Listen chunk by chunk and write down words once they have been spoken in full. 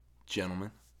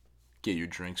Gentlemen, get your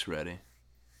drinks ready.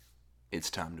 It's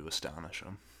time to astonish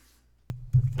them.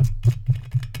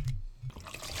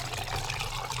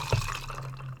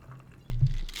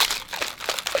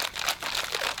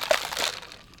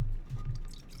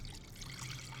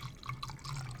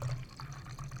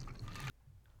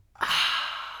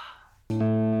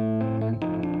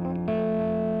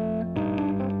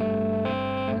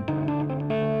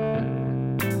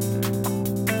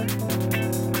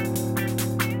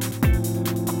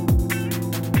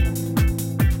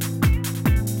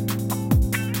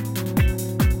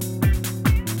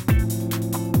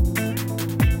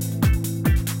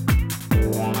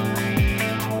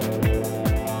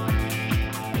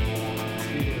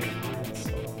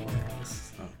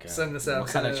 Send this out. What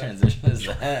kind of transition is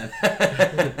that?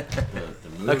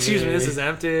 the Excuse me, this is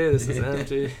empty. This is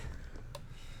empty.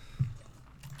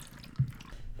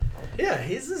 Yeah,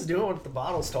 he's just doing what the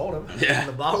bottles told him. Yeah.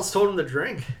 The bottles told him to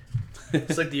drink.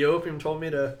 It's like the opium told me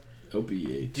to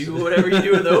opiates. do whatever you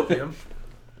do with opium.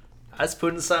 I just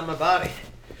put it inside my body.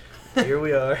 Here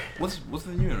we are. What's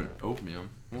the unit? Opium.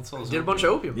 What's all this? Did a bunch of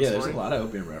opium this Yeah, there's a morning. lot of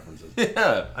opium references.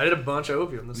 Yeah. I did a bunch of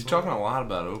opium this You're morning. talking a lot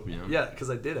about opium. Yeah, because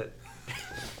I did it.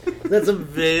 That's a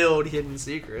veiled hidden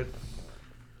secret.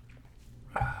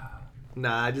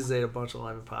 Nah, I just ate a bunch of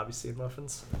lime and poppy seed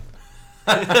muffins.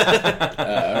 All right.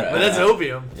 But that's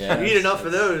opium. Yeah, You eat enough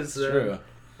of those. True.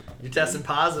 You're testing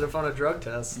positive on a drug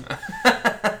test.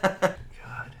 God.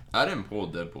 I didn't pull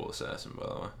Deadpool Assassin, by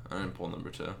the way. I didn't pull number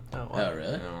 2. Oh, Oh, wow.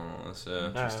 really? That's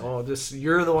Alright, well, just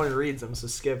you're the one who reads them, so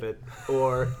skip it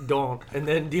or don't, and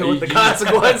then deal with the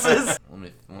consequences. Let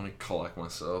me collect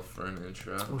myself for an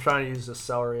intro. I'm trying to use the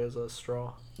celery as a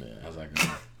straw. Yeah, how's that going?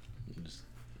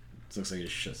 It looks like you're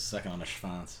sucking on a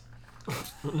schwanz.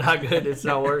 Not good. It's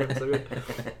not working so good.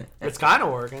 It's kind of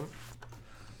working.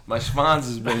 My schwanz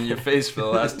has been in your face for the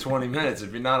last 20 minutes.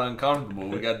 If you're not uncomfortable,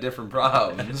 we got different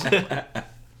problems.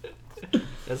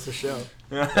 That's the show.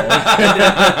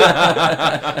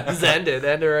 Just end it.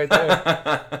 End it right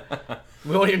there.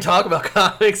 We won't even talk about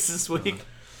comics this week.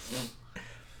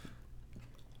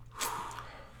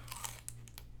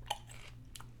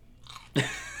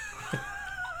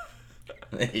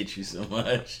 I hate you so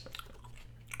much.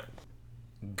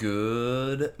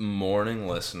 Good morning,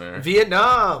 listener.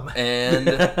 Vietnam. And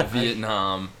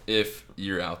Vietnam, if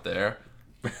you're out there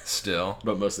still.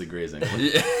 But mostly grazing.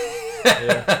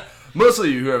 Yeah.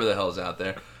 Mostly you, whoever the hell's out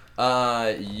there.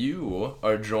 You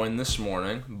are joined this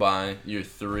morning by your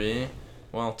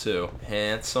two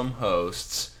handsome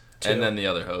hosts, and then the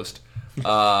other host. Who's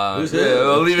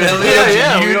we'll leave it to We you don't to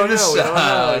know. We don't know.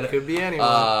 decide. It could be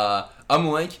anyone. I'm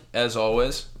Link, as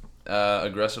always,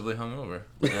 aggressively hungover,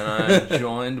 and I'm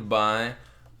joined by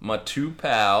my two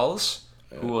pals,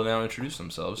 who will now introduce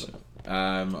themselves.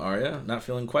 I'm Arya, not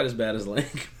feeling quite as bad as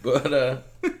Link, but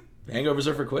hangovers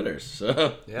are for quitters,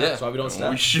 so Yeah. that's why we don't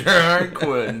stop. We sure aren't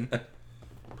quitting.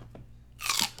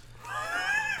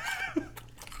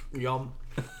 Yum.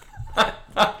 It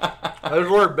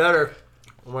would work better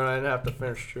when I didn't have to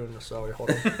finish chewing the celery.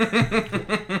 Hold on.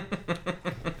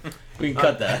 We can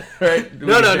cut that, right?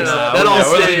 No. That all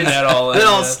we're leaving stays. that all in. That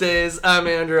all stays. I'm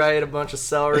Andrew. I ate a bunch of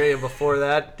celery, and before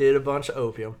that, did a bunch of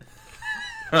opium.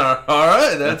 All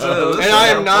right, that's it. And I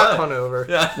am not hungover.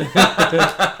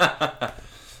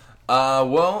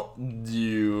 Well, do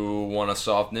you want a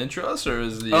soft intros, or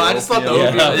is the I just thought the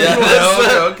opium- opium Yeah. thing was...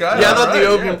 okay. Yeah, I thought the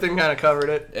alright, opium thing kind of covered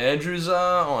it. Andrew's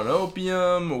on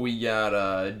opium. We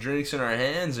got drinks in our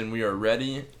hands, and we are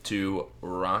ready to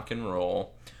rock and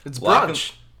roll. It's Lock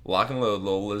brunch. Lock and load,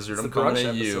 little lizard. It's I'm the coming brunch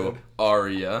at you, episode.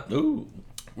 Arya. Ooh.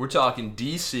 We're talking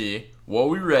DC, what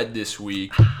we read this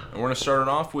week, and we're going to start it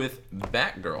off with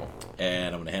Batgirl.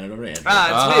 And I'm gonna hand it over to Andrew. It's me.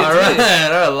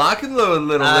 All right, lock and load,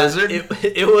 little lizard.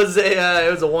 It was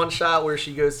a one shot where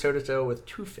she goes toe to toe with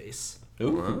Two-Face.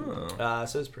 Ooh.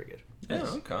 So it's pretty good. Yeah,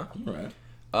 okay. All right.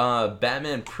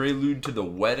 Batman Prelude to the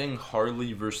Wedding,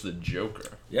 Harley versus the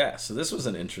Joker. Yeah, so this was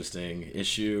an interesting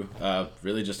issue.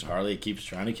 Really just Harley keeps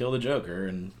trying to kill the Joker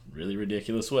in really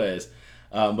ridiculous ways.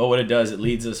 But what it does, it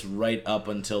leads us right up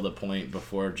until the point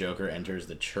before Joker enters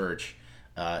the church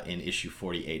in issue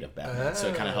 48 of Batman. So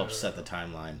it kind of helps set the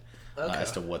timeline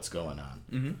as to what's going on.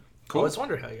 Mm-hmm. I always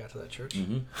wondered how you got to that church.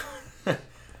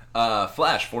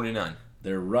 Flash 49.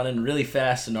 They're running really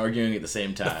fast and arguing at the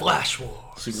same time. The Flash Wars.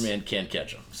 Superman can't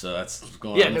catch them. So that's what's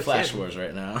going on in the Flash kidding. Wars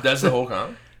right now. That's the whole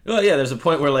comic? Well, yeah, there's a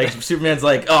point where, like, Superman's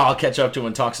like, oh, I'll catch up to him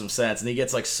and talk some sense. And he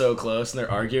gets, like, so close, and they're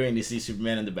arguing, and you see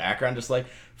Superman in the background just like,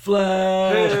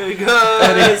 Flash! Hey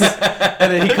guys.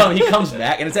 And then he comes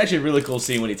back, and it's actually a really cool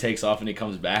scene when he takes off and he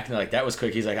comes back, and they're like, that was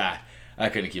quick. He's like, I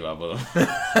couldn't keep up with him.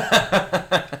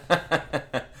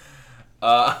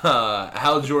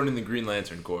 Hal Jordan in the Green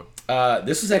Lantern Corps.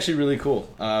 This is actually really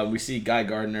cool. We see Guy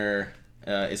Gardner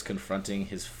is confronting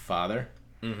his father,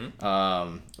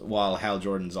 while Hal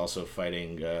Jordan's also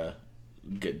fighting the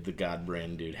God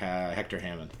Brain dude, Hector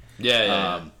Hammond.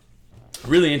 Yeah.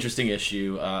 Really interesting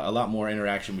issue. A lot more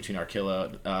interaction between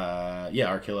Arkillo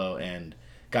and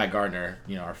Guy Gardner.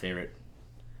 Our favorite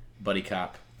buddy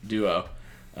cop duo.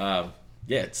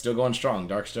 It's still going strong.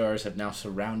 Dark Stars have now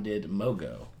surrounded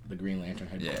Mogo, the Green Lantern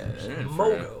headquarters. They're in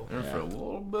Mogo. for a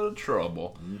little bit of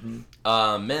trouble.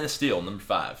 Man of Steel, number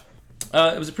 5.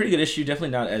 It was a pretty good issue.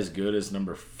 Definitely not as good as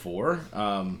number 4.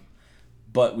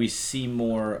 But we see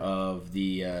more of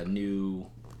the new...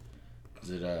 Is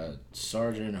it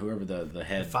Sergeant, whoever the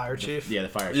head... Fire Chief? The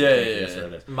fire chief. Yeah. That's what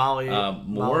it is. Molly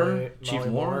Chief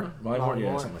Moore? Molly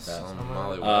Moore, something like that.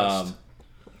 Molly West.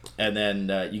 And then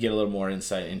you get a little more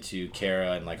insight into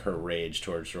Kara and like her rage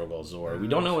towards Rogol Zor. We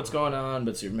don't know what's going on,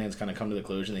 but Superman's kind of come to the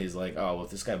conclusion that he's like, oh, well,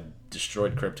 if this guy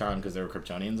destroyed Krypton because there were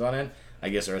Kryptonians on it, I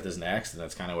guess Earth is next, and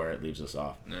that's kind of where it leaves us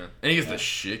off. Yeah. And he gets the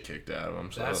shit kicked out of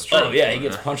him. So That's true. Oh, yeah, he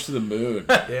gets punched to the moon.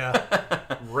 Yeah.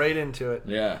 Right into it.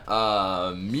 Yeah.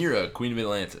 Mira, Queen of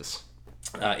Atlantis.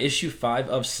 Issue 5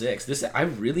 of 6. I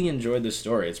really enjoyed this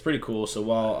story. It's pretty cool. So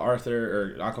while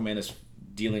Aquaman is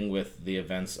dealing with the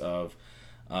events of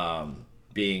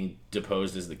being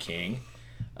deposed as the king,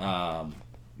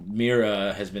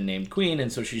 Mira has been named queen,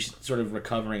 and so she's sort of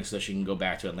recovering so she can go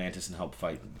back to Atlantis and help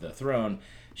fight the throne.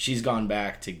 She's gone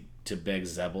back to beg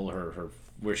Zebul, her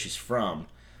where she's from,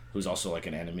 who's also like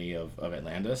an enemy of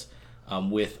Atlantis,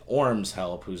 with Orm's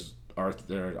help, who's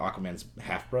Aquaman's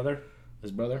half-brother,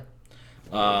 his brother.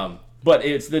 But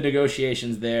it's the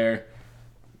negotiations there.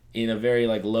 In a very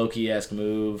like Loki-esque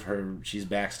move, she's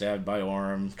backstabbed by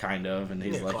Orm, kind of, and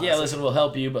he's like, classic. "Yeah, listen, we'll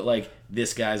help you, but like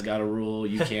this guy's got to rule,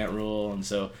 you can't rule," and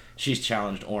so she's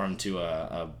challenged Orm to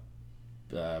a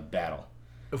battle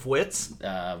Of wits?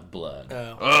 of blood.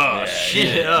 Oh. Oh,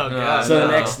 shit. Oh, God. So no.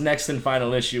 the next and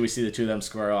final issue, we see the two of them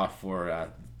square off for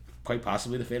quite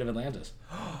possibly the fate of Atlantis.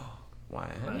 Wow.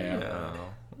 Yeah.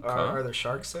 Are there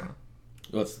sharks there?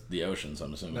 Well, it's the oceans,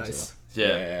 I'm assuming. Nice. So. Yeah,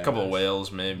 Yeah, a couple of nice.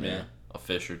 whales, maybe. Yeah. A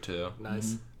fish or two.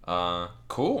 Nice.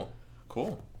 Cool.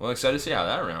 Well, excited to see how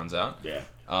that rounds out. Yeah.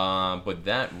 But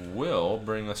that will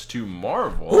bring us to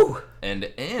Marvel. Ooh. And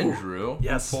Andrew,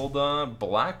 Yes. who pulled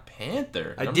Black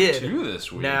Panther. I number did. 2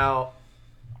 this week. Now,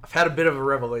 I've had a bit of a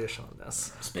revelation on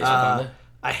this. Space Wakanda?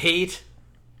 I hate...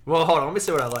 Well, hold on. Let me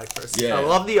say what I like first. Yeah. I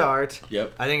love the art.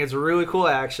 Yep. I think it's really cool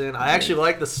action. I actually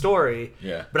like the story.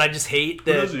 Yeah. But I just hate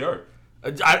Who that... does the art?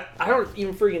 I don't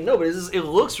even freaking know, but it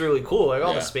looks really cool. Like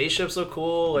all Yeah. the spaceships look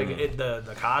cool. Like the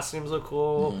costumes look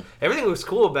cool. Everything looks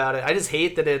cool about it. I just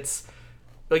hate that it's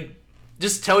like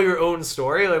just tell your own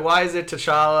story. Like why is it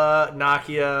T'Challa,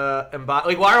 Nakia, and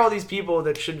like why are all these people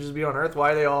that should just be on Earth?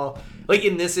 Why are they all like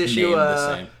in this issue? Named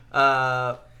the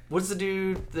same. What's the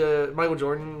dude? The Michael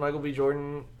B.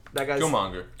 Jordan. That guy's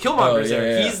Killmonger. Killmonger's Oh, yeah,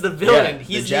 there. yeah. He's the villain. Yeah,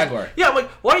 He's the Jaguar. Yeah, I'm like,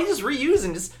 why are you just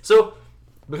reusing just so?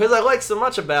 Because I like so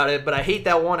much about it, but I hate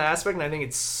that one aspect, and I think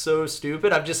it's so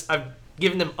stupid. I've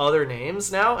given them other names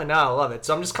now, and now I love it.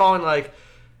 So I'm just calling like,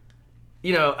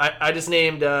 I just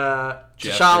named T'Challa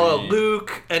Jeffrey.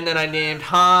 Luke, and then I named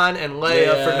Han and Leia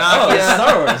Yeah. for Oh, Nakia, it's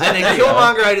Star Wars. and then There you go.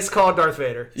 Killmonger I just called Darth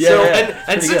Vader. Yeah, so yeah. and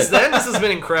Pretty since good. then this has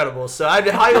been incredible. So I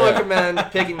highly recommend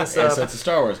picking this Yeah, up. so it's a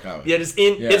Star Wars comic. Yeah, it's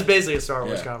basically a Star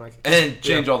Wars Yeah. comic. And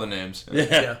change all the names.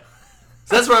 Yeah.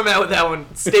 So that's where I'm at with that one.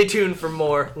 Stay tuned for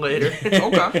more later.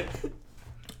 Okay.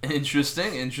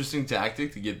 Interesting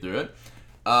tactic to get through it.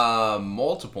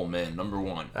 Multiple Man, number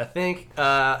 1. I think,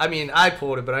 I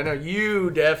pulled it, but I know you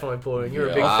definitely pulled it. You're a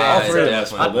Yeah. big All fan. three of so us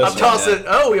definitely pulled I'm this one. tossing.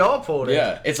 Oh, we all pulled it.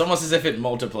 Yeah, it's almost as if it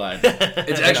multiplied.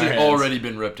 It's In actually our hands. already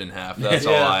been ripped in half. That's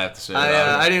all I have to say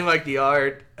about I it. didn't like the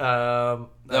art. The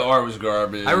art was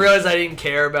garbage. I realized I didn't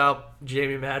care about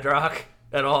Jamie Madrock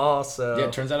at all. So Yeah,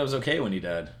 it turns out it was okay when he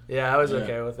died. I was Yeah.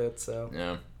 okay with it. So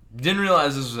Yeah. Didn't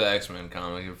realize this was an X-Men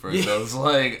comic at first. I was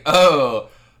like, oh,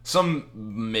 some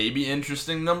maybe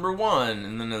interesting number 1.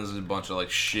 And then there's a bunch of like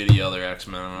shitty other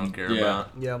X-Men I don't care Yeah. about.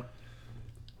 yeah,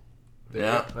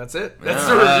 Yeah. that's it. Yeah, That's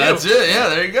the review. That's it. Yeah,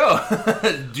 there you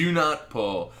go. Do not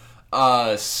pull.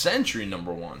 Sentry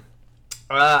number 1.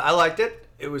 I liked it.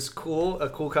 It was cool. A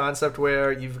cool concept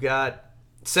where you've got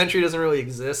Sentry doesn't really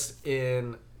exist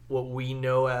in what we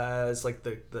know as like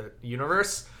the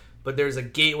universe, but there's a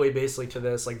gateway basically to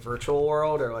this like virtual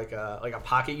world or like a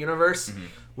pocket universe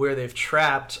where they've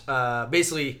trapped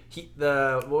basically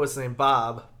what was his name,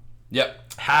 Bob,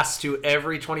 Yep. has to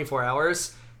every 24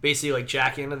 hours basically like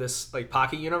jack into this like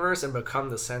pocket universe and become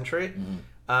the Sentry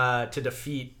to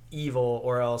defeat evil,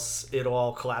 or else it'll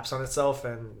all collapse on itself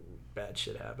and bad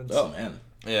shit happens. Oh man.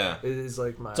 Yeah. It is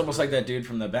like my. It's almost like that dude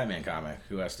from the Batman comic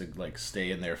who has to like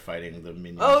stay in there fighting the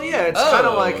minions. Oh yeah, it's kind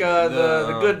of like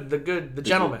the the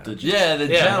gentleman. The Yeah.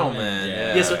 gentleman.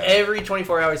 Yeah. Yeah, so every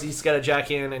 24 hours he's got to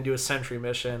jack in and do a sentry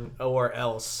mission or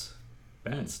else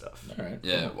bad stuff. All right.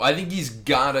 Yeah, well, I think he's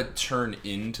gotta turn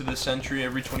into the Sentry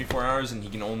every 24 hours, and he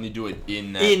can only do it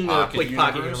in that In the pocket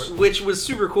universe, which was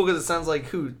super cool because it sounds like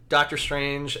Doctor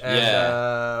Strange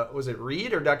and was it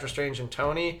Reed or Doctor Strange and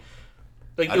Tony?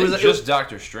 Like I think just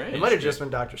Doctor Strange. It might have just been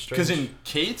Doctor Strange. Because in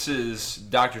Cates'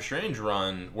 Doctor Strange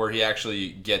run, where he actually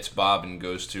gets Bob and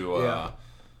goes to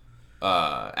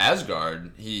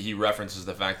Asgard, he references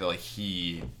the fact that like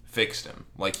he fixed him,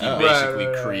 like he basically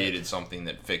created something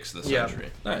that fixed the Sentry.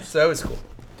 Nice. So that was cool.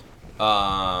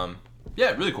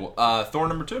 Yeah, really cool. Thor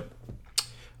number 2.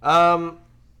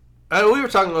 We were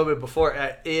talking a little bit before.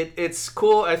 It's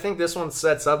cool. I think this one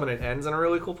sets up and it ends in a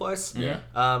really cool place. Yeah.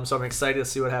 So I'm excited to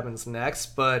see what happens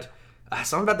next. But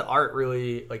something about the art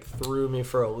really like threw me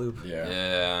for a loop. Yeah.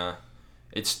 Yeah,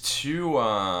 it's too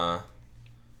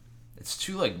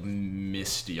like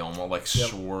misty, almost like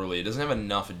swirly. It doesn't have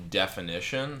enough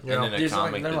definition, Yeah. and in a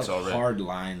comic like, that's already hard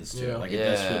lines too. Yeah. Like it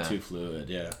does feel too fluid.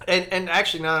 Yeah. And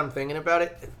actually, now that I'm thinking about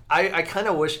it, I kind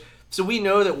of wish. So we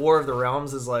know that War of the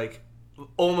Realms is like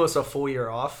almost a full year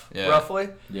off, roughly.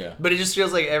 Yeah. But it just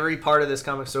feels like every part of this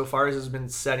comic so far has been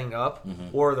setting up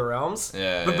War of the Realms.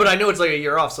 Yeah, But I know it's like a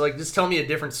year off, so like just tell me a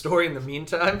different story in the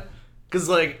meantime. Because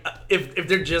like if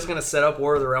they're just gonna set up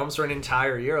War of the Realms for an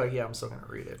entire year, like I'm still gonna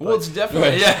read it. Well, it's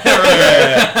definitely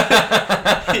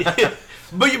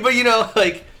but you know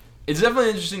like it's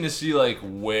definitely interesting to see like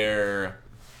where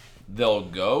they'll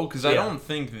go, because I don't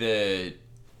think that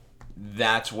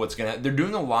that's what's gonna. They're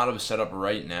doing a lot of setup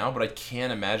right now, but I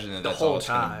can't imagine that that's all it's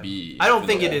gonna be. I don't for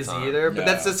think the it whole is time. either, but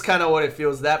that's just kind of what it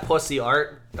feels. That plus the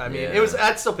art. I mean, it was.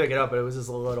 I'd still pick it up, but it was just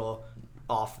a little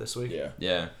off this week. Yeah.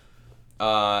 Yeah.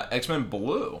 X-Men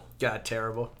Blue. God,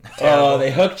 terrible. Oh,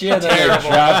 they hooked you and then they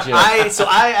dropped you.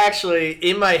 I actually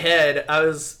in my head I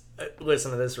was listen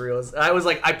to this reels. I was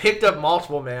like I picked up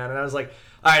Multiple Man and I was like,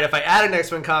 all right, if I add an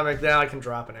X-Men comic, now I can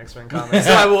drop an X-Men comic.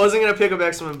 So I wasn't gonna pick up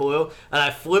X-Men Blue, and I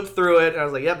flipped through it and I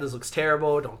was like, yep, this looks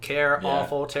terrible. Don't care.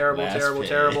 Awful. Terrible. Last terrible. page.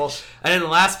 Terrible. And then the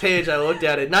last page, I looked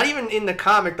at it. Not even in the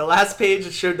comic. The last page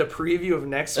it showed the preview of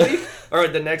next week or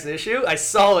the next issue. I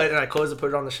saw it and I closed it, put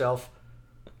it on the shelf.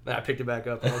 And I picked it back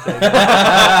up. And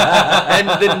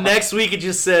the next week it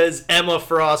just says Emma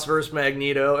Frost versus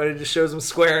Magneto, and it just shows them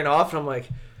squaring off, and I'm like,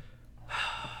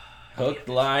 Hook,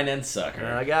 line, and sucker.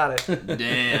 I got it.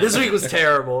 Damn. This week was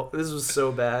terrible. This was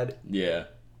so bad. Yeah.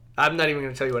 I'm not even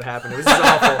going to tell you what happened. It was just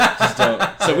awful. Just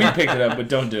don't. So we picked it up, but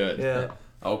don't do it. Yeah.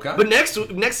 Okay. But next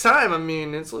time, I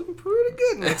mean, it's looking pretty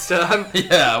good next time.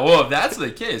 Yeah, well, if that's the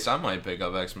case, I might pick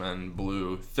up X-Men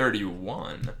Blue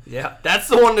 31. Yeah, that's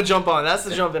the one to jump on. That's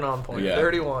the jumping on point. Yeah.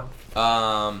 31.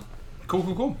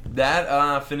 Cool.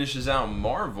 That finishes out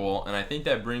Marvel, and I think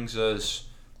that brings us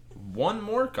one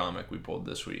more comic we pulled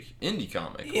this week. Indie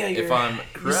comic, if I'm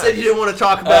correct. You said you didn't want to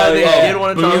talk about it. yeah. You didn't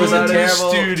want to talk It was about a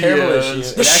it. terrible issue. The It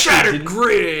actually Shattered didn't-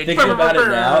 Grid. Thinking about it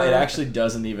now, it actually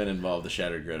doesn't even involve the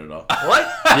Shattered Grid at all.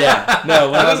 What? Yeah,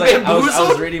 no. When I was like, I was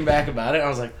bamboozled? reading back about it, I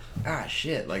was like,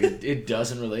 shit, like it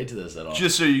doesn't relate to this at all.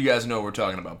 Just so you guys know, we're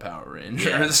talking about Power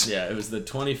Rangers. Yeah, it was the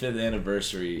 25th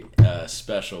anniversary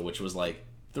special, which was like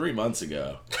 3 months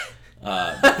ago.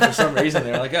 For some reason,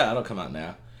 they were like, it'll come out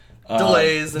now.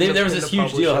 Delays. There was this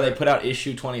huge deal how they put out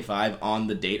issue 25 on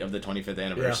the date of the 25th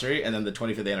anniversary, and then the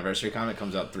 25th anniversary comic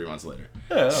comes out 3 months later.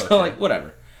 So, like,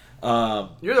 whatever.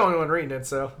 You're the only one reading it,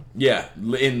 so. Yeah,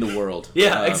 in the world.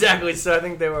 Yeah, exactly. So I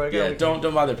think they were like, Yeah, don't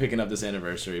bother picking up this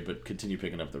anniversary, but continue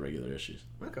picking up the regular issues.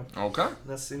 Okay.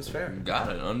 That seems fair.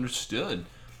 Got it. Understood.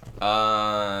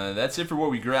 That's it for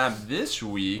what we grabbed this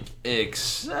week,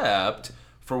 except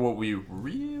for what we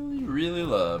really, really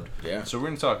loved. Yeah. So we're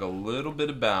going to talk a little bit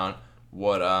about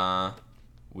what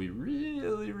we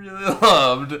really, really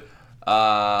loved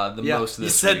most this you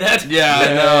said week. that? Yeah, I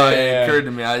know. Yeah. It occurred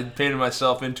to me. I painted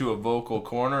myself into a vocal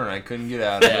corner, and I couldn't get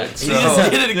out of it. So. He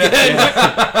just did it again.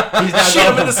 He's not Shit,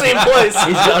 I'm in the same place.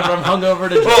 He's gone from hungover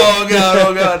to drunk.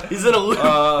 Oh, God. He's in a loop.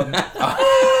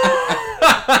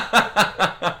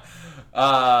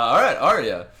 All right,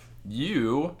 Arya.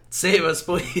 You Save us,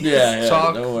 please. Yeah,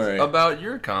 talk don't worry. about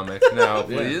your comic now,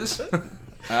 please. So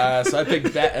I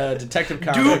picked Detective Do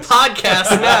Comics.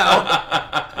 podcast now.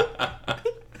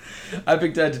 I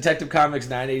picked Detective Comics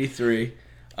 983.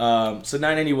 So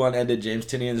 981 ended James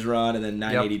Tinian's run, and then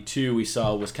 982 we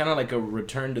saw was kind of like a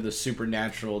return to the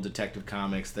supernatural Detective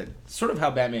Comics, that sort of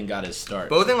how Batman got his start.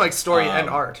 Both in like story and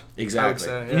art. Exactly.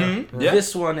 I would say, yeah. Yeah.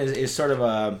 This one is sort of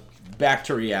a back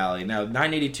to reality. Now,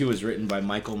 982 was written by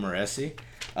Michael Moresi.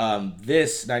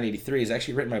 This 983 is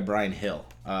actually written by Brian Hill.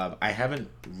 I haven't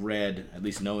read, at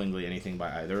least knowingly, anything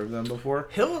by either of them before.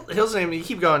 Hill's name, you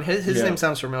keep going. His name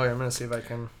sounds familiar. I'm going to see if I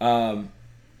can...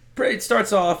 It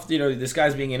starts off, this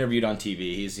guy's being interviewed on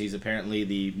TV. He's apparently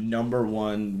the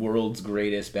 #1 world's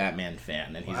greatest Batman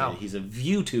fan, and he's a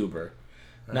ViewTuber,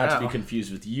 not to be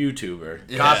confused with YouTuber.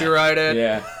 Yeah. Copyrighted.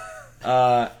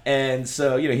 Yeah. And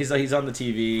so he's on the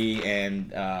TV,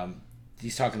 and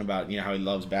he's talking about how he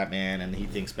loves Batman, and he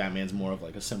thinks Batman's more of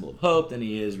like a symbol of hope than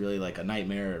he is really like a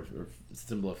nightmare or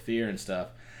symbol of fear and stuff.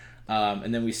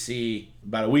 And then we see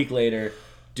about a week later,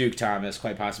 Duke Thomas,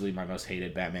 quite possibly my most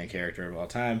hated Batman character of all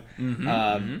time,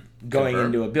 going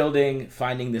into a building,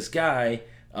 finding this guy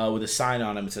with a sign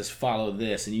on him that says "Follow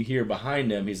this," and you hear behind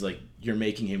him, he's like, "You're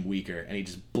making him weaker," and he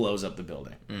just blows up the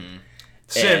building.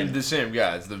 The same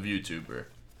guy, it's the ViewTuber.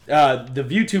 The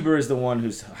ViewTuber is the one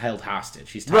who's held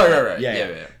hostage. He's right.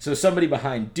 Yeah. So somebody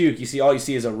behind Duke, all you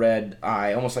see is a red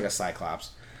eye, almost like a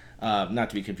Cyclops. Not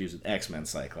to be confused with X-Men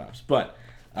Cyclops, but.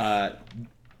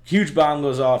 Huge bomb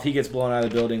goes off. He gets blown out of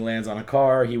the building, lands on a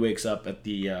car. He wakes up at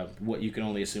the what you can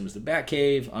only assume is the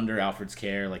Batcave under Alfred's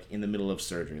care, like in the middle of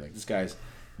surgery. Like, this guy's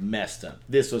messed up.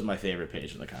 This was my favorite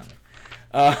page in the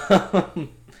comic.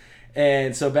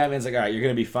 And so Batman's like, all right, you're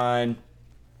gonna be fine.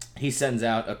 He sends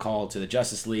out a call to the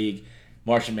Justice League.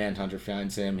 Martian Manhunter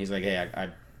finds him. He's like, hey,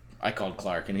 I called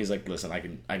Clark, and he's like, listen, I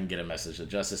can get a message to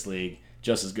Justice League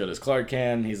just as good as Clark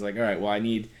can. He's like, all right, well, I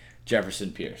need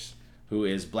Jefferson Pierce, who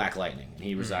is Black Lightning, and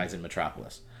he resides in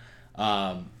Metropolis.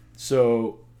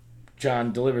 So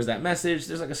John delivers that message.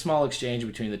 There's like a small exchange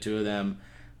between the two of them.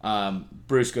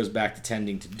 Bruce goes back to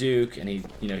tending to Duke, and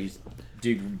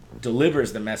Duke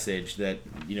delivers the message that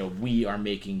we are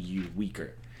making you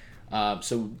weaker.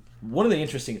 So one of the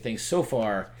interesting things so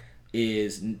far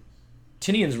is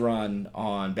Tinian's run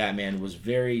on Batman was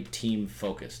very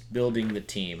team-focused, building the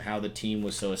team, how the team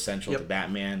was so essential to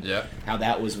Batman, how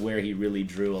that was where he really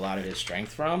drew a lot of his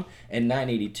strength from, and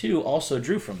 982 also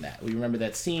drew from that. We remember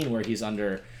that scene where he's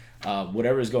under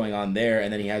whatever is going on there,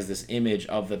 and then he has this image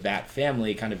of the Bat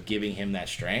family kind of giving him that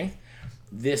strength.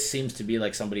 This seems to be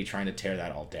like somebody trying to tear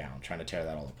that all down, trying to tear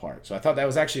that all apart. So I thought that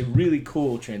was actually a really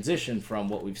cool transition from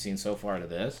what we've seen so far to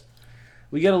this.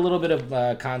 We get a little bit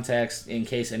of context in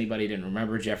case anybody didn't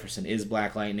remember. Jefferson is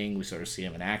Black Lightning. We sort of see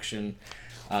him in action,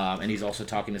 and he's also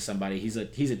talking to somebody. He's a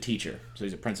teacher, so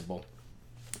he's a principal,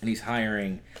 and he's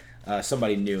hiring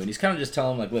somebody new. And he's kind of just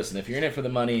telling him, like, listen, if you're in it for the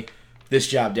money, this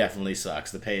job definitely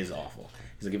sucks. The pay is awful.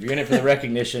 He's like, if you're in it for the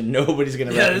recognition, nobody's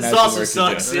going to recognize this also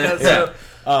the work sucks. you're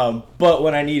doing. But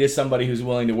what I need is somebody who's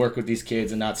willing to work with these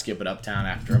kids and not skip it uptown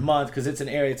after a month, because it's an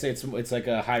area. It's like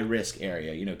a high risk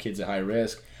area. Kids at high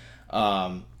risk.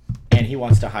 And he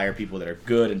wants to hire people that are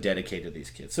good and dedicated to these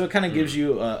kids. So it kind of gives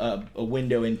you a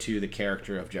window into the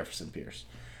character of Jefferson Pierce.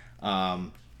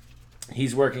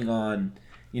 He's working on,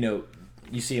 you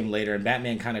see him later, and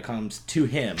Batman kind of comes to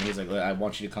him. He's like, I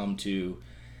want you to come to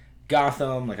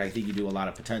Gotham. Like, I think you do a lot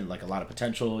of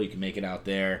potential. You can make it out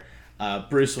there.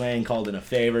 Bruce Wayne called in a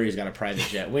favor. He's got a private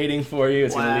jet waiting for you.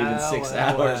 It's going to leave in 6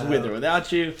 hours with or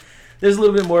without you. There's a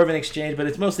little bit more of an exchange, but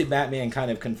it's mostly Batman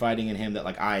kind of confiding in him that,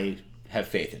 like, I have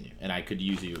faith in you, and I could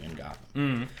use you in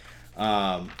Gotham.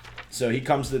 So he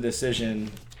comes to the decision,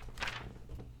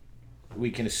 we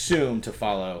can assume, to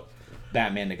follow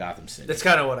Batman to Gotham City. That's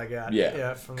kind of what I got.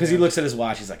 Yeah. Because he looks at his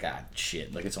watch, he's like,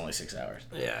 shit, like, it's only 6 hours.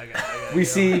 Yeah, I got We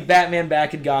see Batman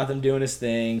back in Gotham doing his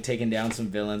thing, taking down some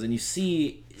villains, and you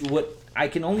see what I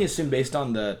can only assume based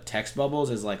on the text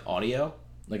bubbles is, like, audio.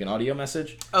 Like an audio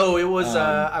message? Oh, it was,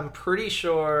 I'm pretty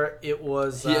sure it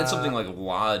was... He had something, like,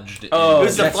 lodged. It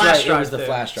was the flash drive. It was the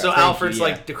flash drive. So Alfred's,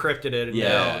 like, decrypted it.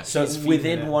 And so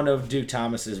within one of Duke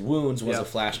Thomas's wounds was a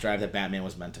flash drive that Batman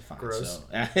was meant to find. Gross.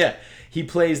 So, he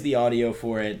plays the audio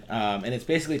for it, and it's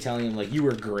basically telling him, like, you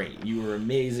were great. You were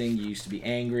amazing. You used to be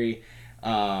angry.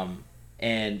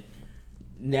 And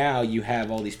now you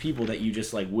have all these people that you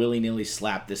just, like, willy-nilly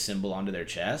slap this symbol onto their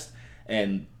chest,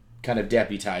 and kind of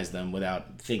deputize them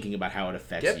without thinking about how it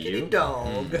affects you.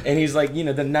 Dog. And he's like,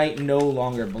 the night no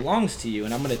longer belongs to you,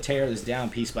 and I'm going to tear this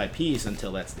down piece by piece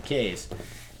until that's the case.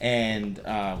 And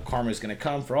karma's going to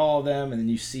come for all of them, and then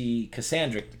you see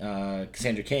Cassandra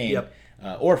Cain,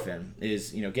 Orphan, is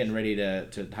getting ready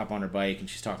to hop on her bike, and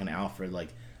she's talking to Alfred, like,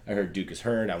 I heard Duke is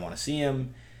hurt, I want to see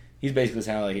him. He's basically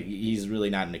saying, like, he's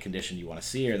really not in the condition you want to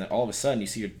see her, and then all of a sudden you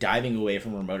see her diving away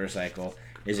from her motorcycle.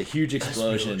 There's a huge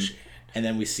explosion. And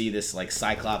then we see this, like,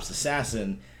 Cyclops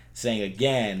assassin saying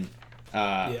again,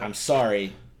 I'm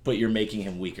sorry, but you're making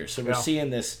him weaker. So we're seeing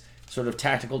this sort of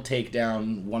tactical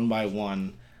takedown, one by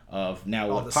one, of now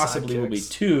All what the possibly will be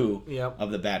sidekicks. 2 Yep.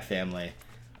 of the Bat family.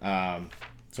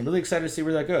 So I'm really excited to see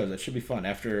where that goes. That should be fun.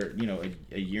 After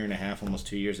a year and a half, almost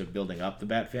 2 years of building up the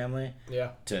Bat family,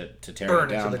 to tear Burn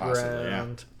it it down to the possibly.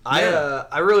 ground. Yeah.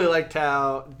 I really liked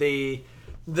how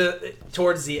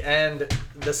towards the end,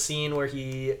 the scene where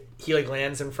he like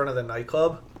lands in front of the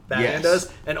nightclub. Batman does,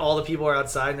 and all the people are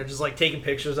outside and they're just like taking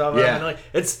pictures of him. Yeah. And like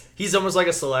he's almost like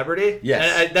a celebrity.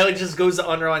 Yes. And that just goes to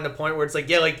underline the point where it's like,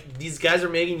 yeah, like these guys are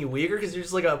making you weaker because you're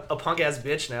just like a punk ass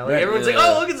bitch now. Like Right, everyone's yeah. like,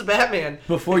 oh, look, it's Batman.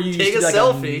 Before you take used to be a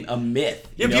like selfie. a myth.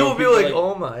 Yeah, you people know? would be like,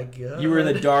 oh my god. You were in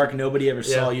the dark. Nobody ever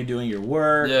saw Yeah. you doing your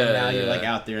work. Yeah, and now you're yeah. like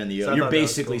out there in the So I open. You're thought that was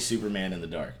basically cool. Superman in the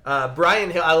dark. Brian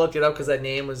Hill, I looked it up because that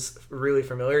name was really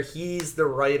familiar. He's the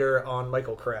writer on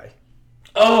Michael Cray.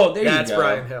 Oh, there That's you go.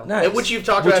 Brian Hill, Nice. which you've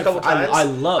talked about a couple times. I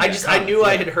love. I knew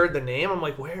I had heard the name. I'm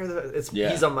like, where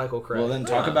he's on Michael Cray. Well, then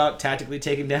talk Huh. about tactically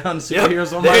taking down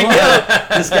superheroes on There my you lawn.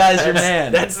 go. This guy's your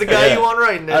man. That's the guy you want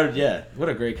right now. Yeah, what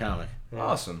a great comic.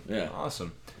 Awesome. Yeah.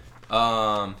 Awesome.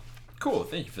 Cool.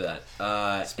 Thank you for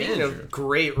that. Speaking Andrew. of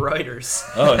great writers,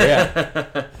 Oh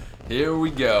yeah. Here we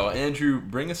go. Andrew,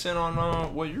 bring us in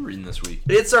on what you're reading this week.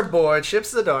 it's our boy Chip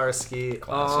Zdarsky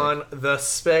Classic. on the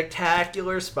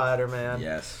Spectacular Spider-Man.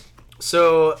 Yes.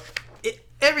 So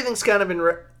everything's kind of been,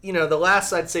 the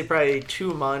last, I'd say probably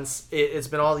 2 months, it's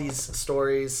been all these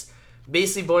stories.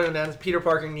 Basically boiling down to Peter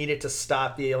Parker needed to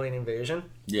stop the alien invasion.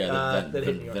 Yeah. that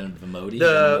hit New York. Vimodi.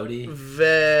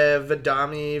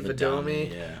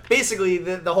 Vidomi. Yeah. Basically,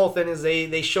 the whole thing is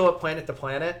they show up planet to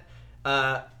planet,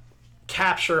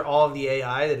 capture all of the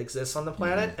AI that exists on the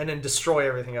planet, and then destroy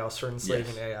everything else for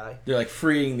enslaving Yes. AI. They're like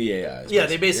freeing the AIs. Yeah,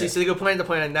 they basically so they go planet to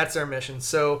planet, and that's their mission.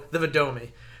 So the Vidomi.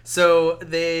 So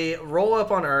they roll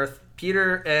up on Earth.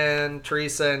 Peter and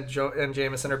Teresa and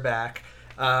Jameson are back,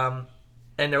 and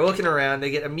they're looking around.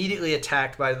 They get immediately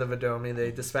attacked by the Vidomi.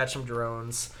 They dispatch some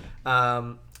drones,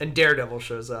 and Daredevil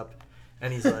shows up,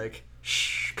 and he's like,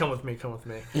 "Shh, come with me, come with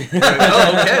me." They're like,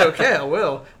 oh, okay, I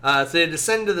will. So they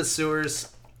descend to the sewers.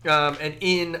 And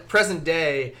in present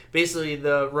day, basically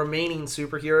the remaining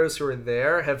superheroes who are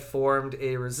there have formed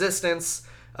a resistance.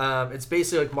 It's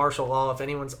basically like martial law. If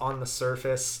anyone's on the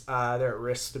surface, they're at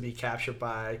risk to be captured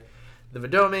by the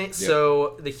Vidomi. Yep.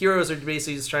 So the heroes are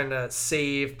basically just trying to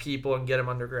save people and get them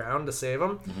underground to save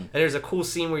them. Mm-hmm. And there's a cool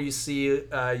scene where you see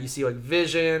like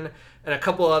Vision and a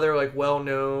couple other like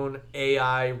well-known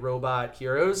AI robot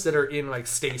heroes that are in like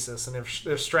stasis and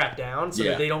they're strapped down so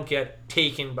that they don't get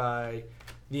taken by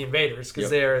the invaders because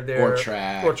they're or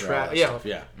trapped.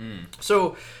 Yeah.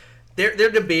 So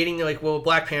they're debating like, well,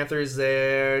 Black Panther's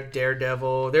there,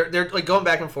 Daredevil. They're like going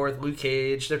back and forth. Luke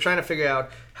Cage. They're trying to figure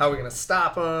out how we're gonna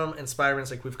stop them. And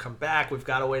Spider-Man's like, we've come back. We've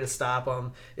got a way to stop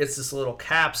them. It's this little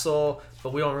capsule,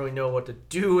 but we don't really know what to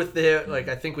do with it. Like,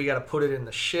 I think we got to put it in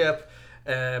the ship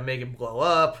and make it blow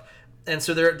up. And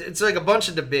so it's like a bunch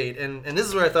of debate, and this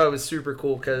is where I thought it was super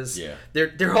cool because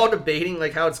they're all debating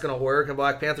like how it's gonna work, and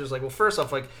Black Panther's like, well, first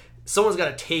off, like someone's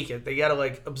got to take it, they got to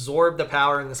like absorb the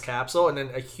power in this capsule, and then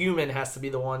a human has to be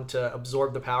the one to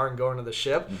absorb the power and go into the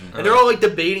ship, and they're all like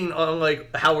debating on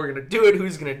like how we're gonna do it,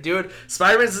 who's gonna do it.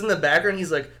 Spider-Man's in the background,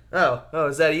 he's like, oh,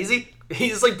 is that easy? He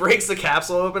just like breaks the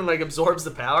capsule open, like absorbs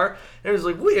the power, and he's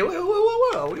like, wait, we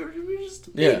were just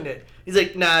debating it. He's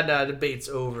like, nah, debate's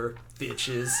over,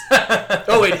 bitches.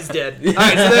 Oh wait, he's dead. All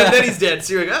right, so then he's dead.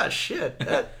 So you're like, oh shit,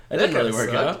 that didn't really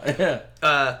work out.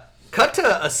 Yeah. Cut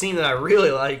to a scene that I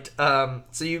really liked.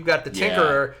 So you've got the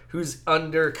Tinkerer who's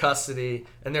under custody,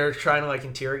 and they're trying to like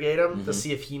interrogate him to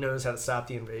see if he knows how to stop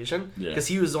the invasion because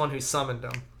he was the one who summoned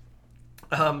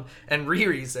him. And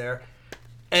Riri's there,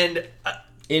 and.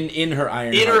 In her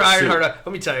Ironheart. In her Ironheart. Let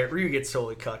me tell you, Riri gets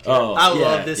totally cucked here. I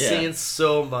love this scene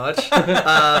so much.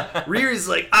 Riri's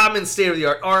like, I'm in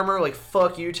state-of-the-art armor. Like,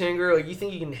 fuck you, Tinker. Like, you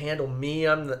think you can handle me?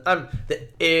 I'm the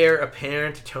heir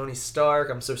apparent to Tony Stark.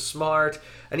 I'm so smart.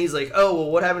 And he's like, oh, well,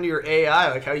 what happened to your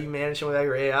AI? Like, how are you managing without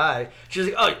your AI? She's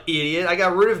like, oh, idiot. I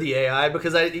got rid of the AI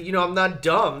because I'm not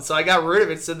dumb. So I got rid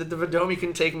of it so that the Vidomi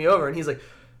couldn't take me over. And he's like,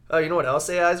 oh, you know what else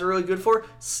AIs are really good for?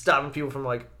 Stopping people from,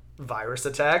 like, virus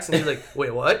attacks. And he's like,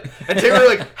 wait, what? And Taylor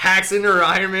like hacks into her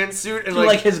Iron Man suit and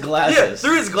like his glasses. Yeah,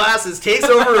 through his glasses, takes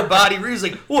over her body. Riri's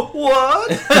like, what?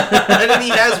 And then he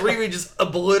has Riri just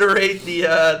obliterate the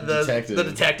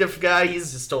detective guy.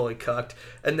 He's just totally cucked.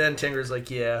 And then Tinker's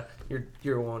like, yeah,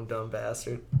 you're one dumb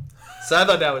bastard. So I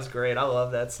thought that was great. I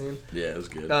love that scene. Yeah, it was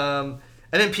good.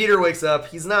 And then Peter wakes up.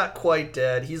 He's not quite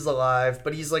dead. He's alive,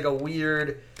 but he's like a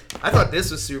weird. I thought this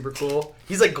was super cool.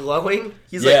 He's like glowing.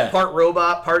 He's like part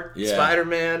robot, part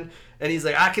Spider-Man. And he's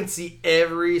like, I can see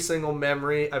every single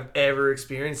memory I've ever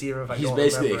experienced, even if I don't remember it.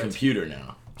 He's basically a computer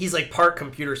now. He's like part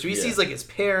computer. So he sees like his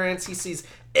parents. He sees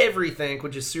everything,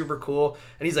 which is super cool.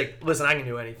 And he's like, listen, I can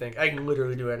do anything. I can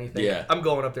literally do anything. Yeah. I'm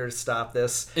going up there to stop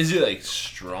this. Is he like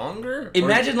stronger?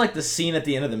 Imagine like the scene at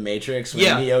the end of the Matrix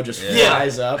when Neo just Yeah.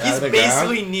 flies up He's out of the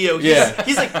basically ground. Neo. Yeah.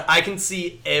 He's like, I can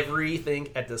see everything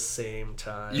at the same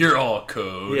time. You're all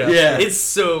code. Yeah. It's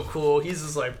so cool. He's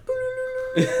just like...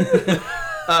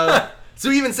 So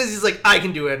he even says, he's like, I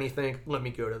can do anything. Let me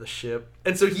go to the ship.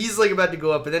 And so he's like about to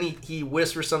go up, but then he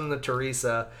whispers something to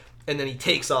Teresa, and then he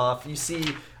takes off. You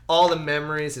see all the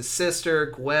memories, his sister,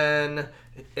 Gwen,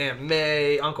 Aunt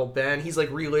May, Uncle Ben. He's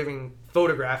like reliving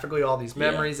photographically all these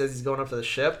memories as he's going up to the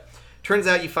ship. Turns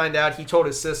out you find out he told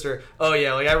his sister, oh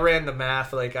yeah, like I ran the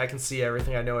math, like I can see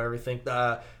everything, I know everything.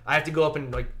 I have to go up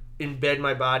and like embed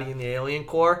my body in the alien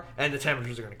core, and the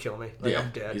temperatures are gonna kill me. Like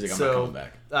I'm dead. He's like, I'm not coming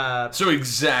back. So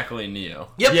exactly Neo.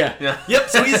 Yep. Yeah. Yep.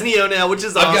 So he's Neo now, which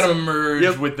is awesome. I've got to merge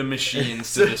Yep. with the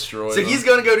machines to destroy So them. he's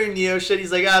gonna go do Neo shit.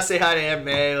 He's like, say hi to Aunt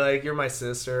May. Like, you're my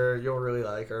sister. You'll really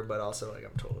like her, but also like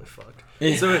I'm totally fucked.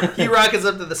 Yeah. So he rockets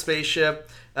up to the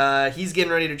spaceship. He's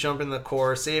getting ready to jump in the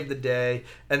core, save the day,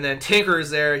 and then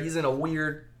Tinker's there. He's in a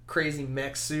weird, crazy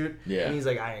mech suit. Yeah. And he's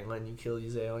like, I ain't letting you kill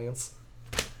these aliens.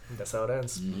 And that's how it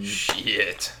ends.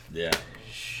 Shit. Yeah.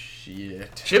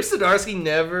 Shit. Chip Zdarsky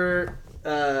never,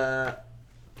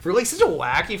 for like such a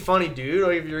wacky, funny dude.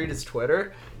 Like if you read his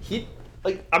Twitter,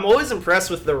 I'm always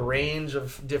impressed with the range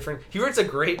of different. He writes a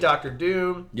great Doctor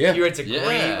Doom. Yeah. He writes a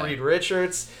great Reed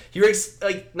Richards. He writes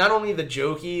like not only the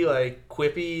jokey, like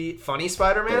quippy, funny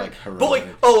Spider-Man, But,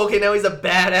 like, okay, now he's a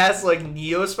badass like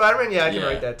Neo Spider-Man. Yeah, I can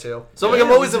write that too. So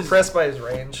I'm always impressed by his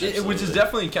range. Which is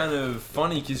definitely kind of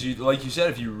funny because you, like you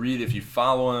said, if you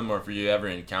follow him or if you ever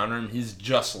encounter him, he's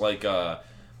just like a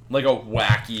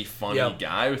wacky, funny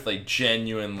guy with like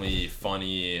genuinely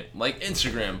funny like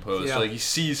Instagram posts. Yeah. Like he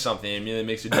sees something and immediately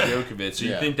makes a joke of it. So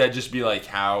you think that'd just be like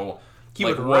how He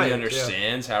like would what write, he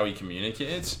understands, how he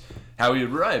communicates, how he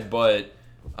would write, but.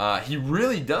 He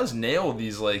really does nail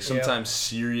these like sometimes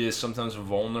serious, sometimes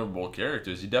vulnerable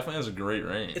characters. He definitely has a great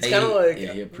range. It's kind of like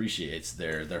he appreciates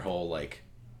their whole like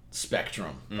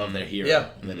spectrum of their hero. Yeah.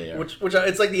 That they are. Which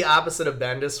it's like the opposite of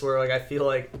Bendis, where like I feel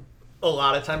like a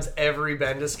lot of times every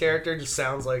Bendis character just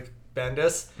sounds like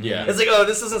Bendis. Yeah. It's like, oh,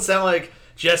 this doesn't sound like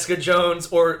Jessica Jones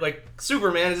or like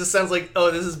Superman. It just sounds like,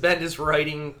 oh, this is Bendis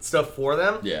writing stuff for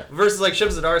them. Yeah. Versus like Chip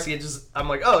Zdarsky, I'm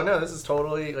like, oh no, this is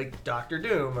totally like Doctor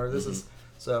Doom, or this is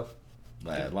so.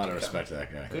 A lot of respect to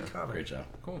that guy. Good comment. Great job.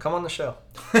 Cool. Come on the show.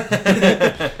 He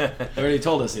already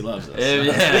told us he loves us.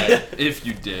 If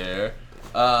you dare.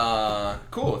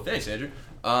 Cool. Thanks, Andrew.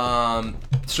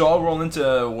 So I'll roll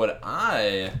into what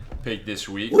I picked this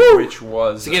week, which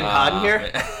was... Is it getting hot in here?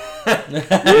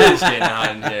 It is getting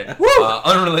hot in here.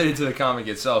 Unrelated to the comic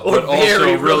itself, but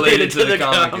also related to the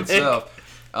comic itself.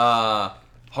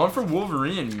 Hunt for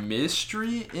Wolverine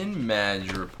Mystery in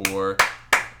Madripoor.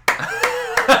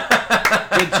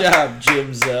 Good job,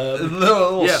 Jim Zub. A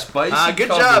little spicy good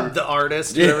cover. job, the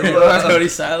artist. whoever you are. Cody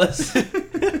Silas.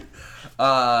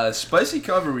 Spicy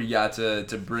cover we got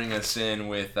to bring us in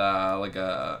with like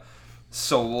a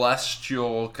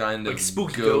celestial kind of Like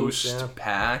spooky ghost ghost,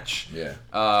 patch Yeah.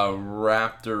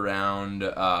 wrapped around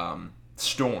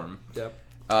Storm. Yep.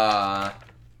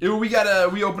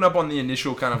 We open up on the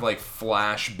initial kind of like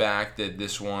flashback that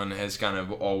this one has kind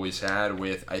of always had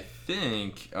with, I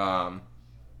think,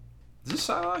 is this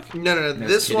Psylocke? No.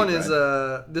 This Kitty one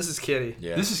Pryde. this is Kitty.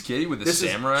 Yeah. This is Kitty with the This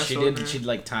is- samurai sword. She'd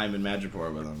like time in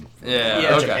Madripoor with him.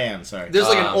 Yeah, okay. Japan, sorry. There's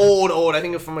like an old, I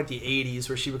think from like the 80s,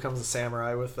 where she becomes a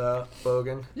samurai with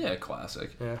Bogan. Yeah, classic.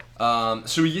 Yeah.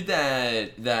 So we get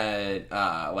that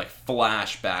like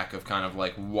flashback of kind of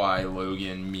like why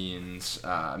Logan means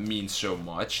so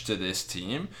much to this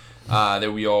team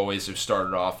that we always have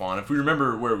started off on. If we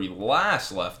remember where we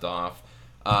last left off,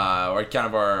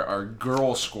 our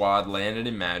girl squad landed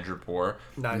in Madripoor,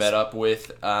 Nice. met up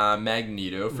with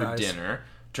Magneto for Nice. dinner.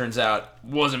 Turns out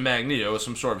wasn't Magneto, it was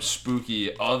some sort of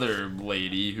spooky other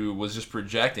lady who was just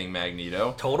projecting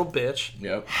Magneto. Total bitch.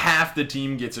 Yep. Half the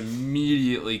team gets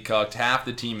immediately cucked. Half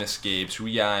the team escapes.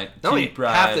 We got Not only Kitty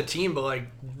Pryde. half the team, but like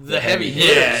the heavy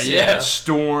Yeah, hitters. yeah.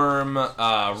 Storm,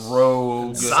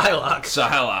 Rogue, Psylocke.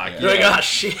 Yeah. You're like, ah,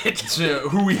 shit. So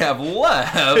who we have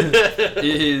left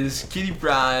is Kitty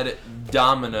Pryde,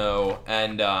 Domino,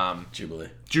 and Jubilee.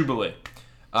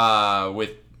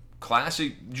 with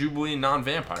classic Jubilee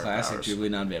non-vampire Classic powers. Jubilee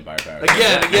non-vampire powers.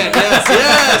 Again, yes.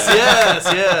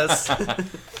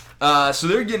 So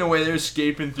they're getting away. They're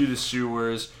escaping through the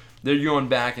sewers. They're going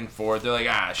back and forth. They're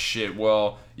like, shit,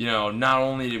 well, not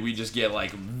only did we just get, like,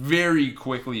 very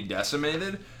quickly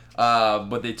decimated,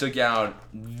 But they took out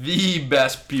the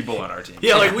best people on our team.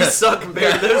 Yeah, like we suck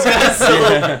compared to those guys.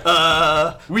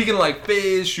 So, we can like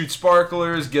phase, shoot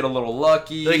sparklers, get a little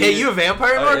lucky. like, hey, you a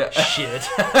vampire, Mark? Yeah. Shit.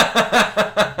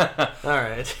 All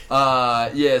right.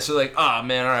 Yeah. So like, oh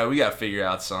man, all right, we gotta figure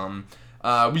out something.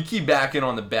 We keep backing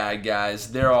on the bad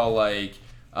guys. They're all like,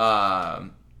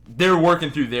 they're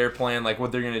working through their plan, like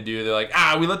what they're gonna do. They're like,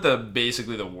 we let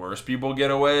basically the worst people get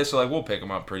away, so like we'll pick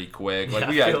them up pretty quick. Like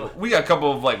we got a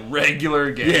couple of like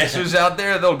regular gangsters out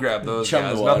there. They'll grab those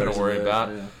guys. Nothing to worry about.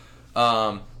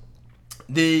 Yeah.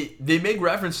 They make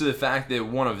reference to the fact that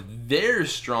one of their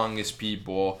strongest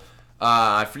people,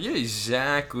 I forget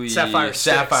exactly, Sapphire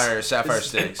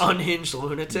Sticks, Unhinged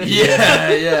lunatic.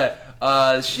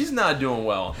 Yeah. She's not doing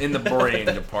well in the brain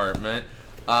department.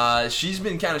 She's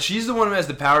the one who has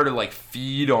the power to like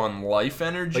feed on life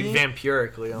energy, like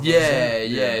vampirically almost.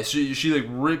 Yeah. So she like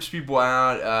rips people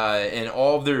out, and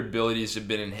all of their abilities have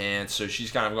been enhanced. So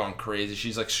she's kind of gone crazy.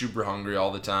 She's like super hungry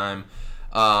all the time.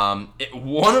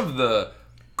 One of the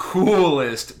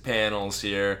coolest panels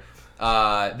here,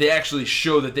 they actually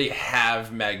show that they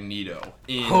have Magneto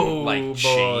in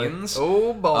chains.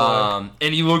 Oh boy!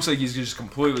 And he looks like he's just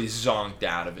completely zonked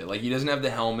out of it. Like he doesn't have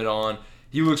the helmet on.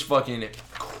 He looks fucking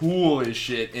cool as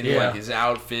shit in like his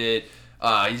outfit.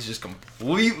 He's just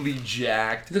completely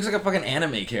jacked. He looks like a fucking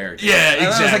anime character. Yeah,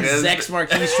 exactly. It's like Zex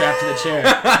Marquis strapped to the chair.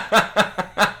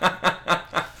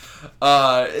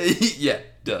 Yeah,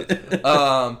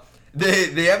 duh.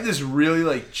 They have this really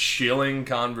like chilling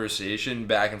conversation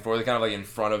back and forth. They're kind of like in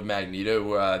front of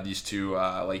Magneto, these two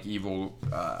like evil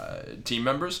team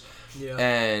members,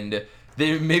 and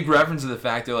they make reference to the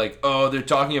fact they're like, they're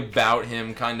talking about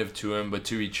him kind of to him, but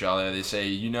to each other. They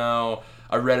say,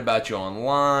 I read about you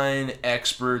online.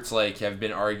 Experts like have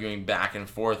been arguing back and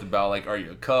forth about like, are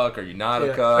you a cuck? Are you not a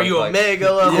cuck? Are you like,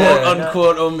 Omega level? Quote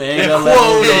unquote Omega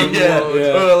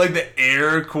level. Like the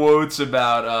air quotes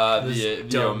about the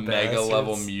Omega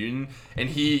level mutant, and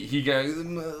he goes,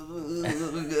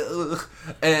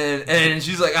 and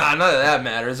she's like, none of that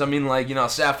matters. I mean, like,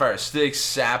 Sapphire Sticks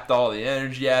sapped all the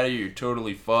energy out of you. You're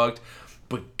totally fucked.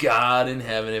 But God in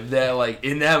heaven, if that, like,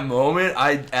 in that moment,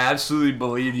 I absolutely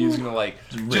believe he was going to, like,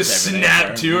 just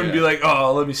snap to and be like,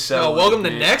 let me settle. Welcome to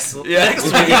next week.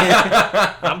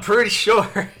 I'm pretty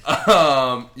sure.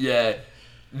 Yeah,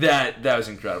 that was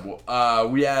incredible.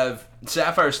 We have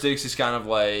Sapphire Sticks is kind of,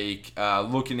 like,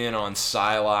 looking in on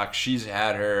Psylocke. She's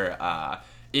had her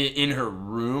in her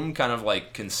room, kind of,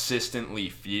 like, consistently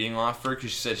feeding off her,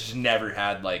 because she said she's never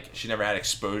had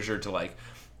exposure to, like,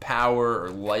 power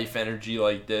or life energy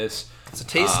like this. It's a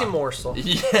tasty morsel.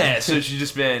 Yeah, so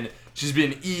she's been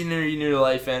eating her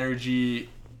life energy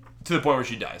to the point where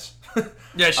she dies.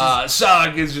 Yeah,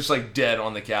 Psylocke is just like dead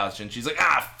on the couch, and she's like,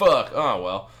 fuck. Oh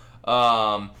well.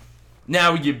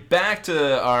 Now we get back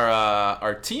to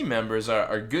our team members,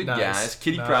 our good guys.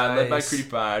 Kitty Pryde, led by Kitty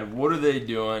Pryde. What are they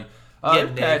doing? They're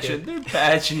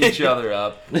patching each other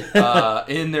up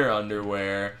in their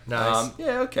underwear. Nice.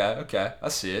 Okay. I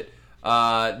see it.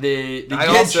 They I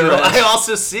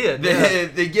also see it.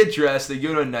 They get dressed. They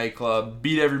go to a nightclub,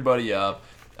 beat everybody up.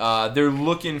 They're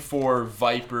looking for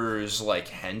Viper's like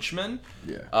henchmen.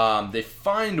 Yeah. They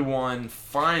find one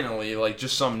finally, like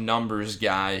just some numbers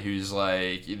guy who's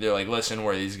like, they're like, listen,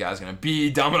 where are these guys gonna be?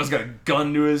 Domino's got a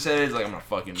gun to his head. He's like, I'm gonna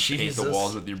fucking paint the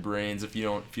walls with your brains if you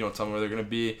don't tell me where they're gonna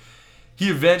be. He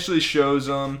eventually shows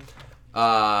them.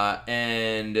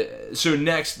 And so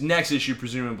next issue,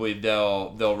 presumably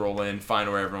they'll roll in,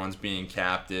 find where everyone's being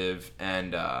captive,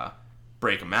 and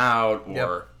break them out,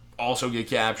 or also get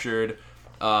captured.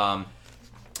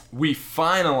 We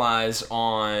finalize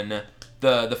on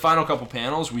the final couple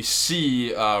panels. We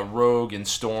see Rogue and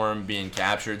Storm being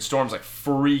captured. Storm's like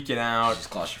freaking out. She's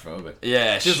claustrophobic.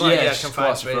 Yeah, she's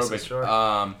confined spaces,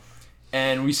 sure.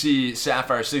 And we see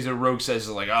Sapphire Sticks. Rogue says,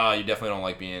 like, you definitely don't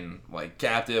like being, like,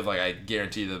 captive. Like, I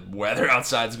guarantee the weather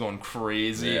outside's going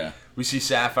crazy. Yeah. We see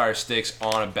Sapphire Sticks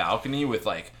on a balcony with,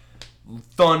 like,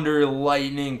 thunder,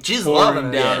 lightning, she's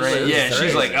loving down rain. Yeah,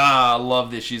 she's like, I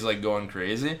love this. She's, like, going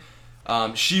crazy.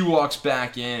 She walks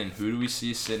back in, and who do we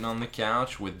see sitting on the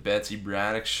couch with Betsy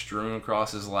Braddock strewn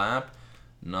across his lap?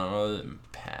 None other than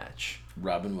Patch.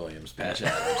 Robin Williams, Patch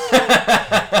Adams.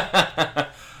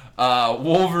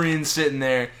 Wolverine sitting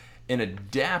there in a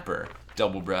dapper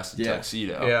double-breasted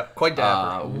tuxedo. Yeah, quite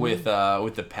dapper. With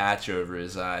the patch over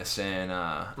his eye, saying,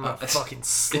 I'm gonna fucking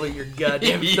slit your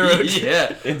goddamn throat.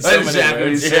 Yeah, that's exactly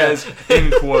what he says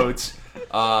in quotes.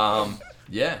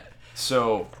 Yeah,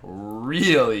 so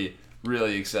really,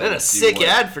 really excited. And a to see sick what...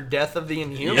 ad for Death of the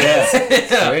Inhumans.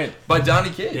 Yeah. By Donny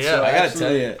Cates. Yeah, so I gotta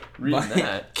tell you, reading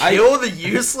that. Kill the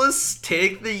useless,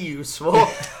 take the useful.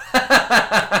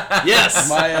 Yes.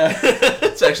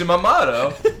 It's actually my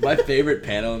motto. My favorite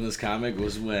panel in this comic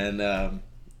was when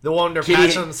the one they're Kitty-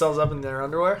 patching themselves up in their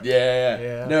underwear.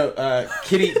 Yeah. No,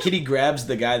 Kitty grabs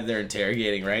the guy that they're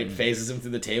interrogating, right? And phases him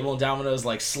through the table, and Domino's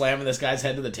like slamming this guy's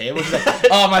head to the table. She's like,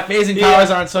 "Oh, my phasing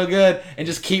powers aren't so good," and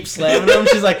just keeps slamming him.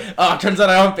 She's like, "Oh, turns out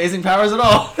I don't have phasing powers at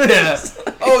all." Yeah.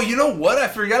 Oh, you know what? I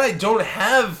forgot I don't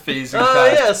have phasing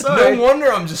powers. Oh, yeah, sorry. No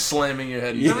wonder I'm just slamming your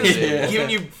head into the table. Giving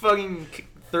you fucking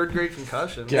third grade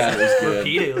concussions. God, it was good.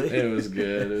 Repeatedly. It was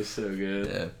good. It was so good.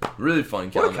 Yeah, really fun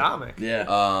What comic. a comic.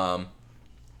 Yeah.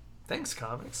 Thanks,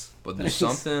 comics. But there's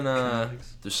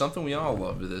something we all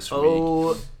loved this week.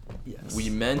 Oh, yes. We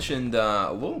mentioned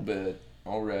a little bit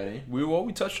already.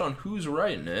 We touched on Who's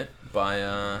Writing It by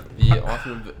the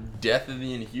author of Death of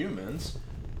the Inhumans.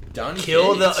 Donny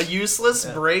Kill Cates. the useless,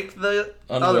 break the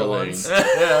other Unwilling. ones.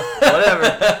 Yeah,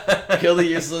 whatever. Kill the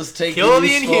useless, take Kill the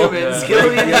the useful. Inhumans. Yeah. Kill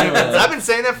the Inhumans. I've been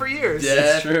saying that for years.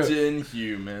 Death true. in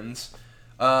Humans.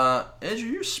 Andrew,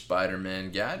 you're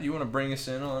Spider-Man guy. Do you want to bring us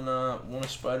in on one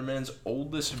of Spider-Man's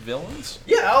oldest villains?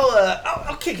 Yeah,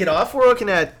 I'll kick it off. We're looking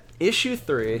at issue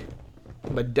 3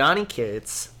 by Donny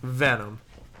Cates, Venom.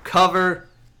 Cover,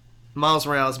 Miles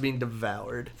Morales being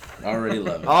devoured. Already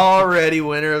love it. Already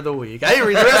winner of the week. I didn't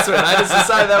read the rest of it. I just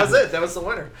decided that was it. That was the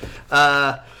winner.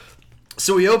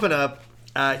 So we open up.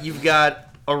 You've got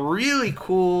a really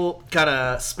cool kind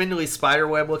of spindly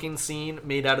spiderweb looking scene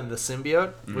made out of the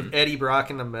symbiote with Eddie Brock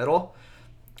in the middle.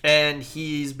 And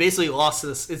he's basically lost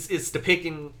this. It's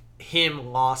depicting him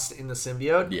lost in the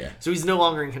symbiote. Yeah. So he's no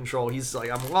longer in control. He's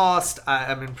like, I'm lost.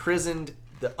 I'm imprisoned.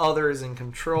 The other is in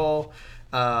control.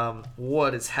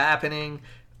 What is happening?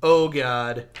 Oh,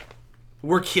 God.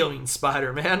 We're killing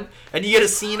Spider-Man. And you get a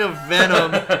scene of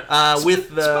Venom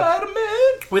with the... Spider-Man!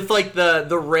 With like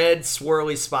the red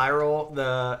swirly spiral,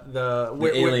 the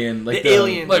alien, like the the-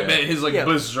 alien, Like his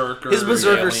berserker, his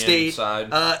berserker alien state.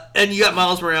 side. And you got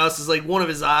Miles Morales is like one of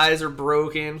his eyes are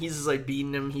broken. He's just like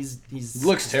beating him. He's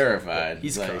Looks terrified.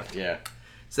 He's like, cooked. yeah.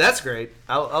 So that's great.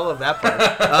 I love that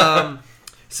part.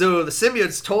 So the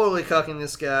symbiote's totally cucking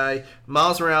this guy.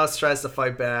 Miles Morales tries to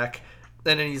fight back.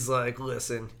 And then he's like,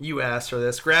 listen, you asked for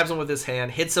this. Grabs him with his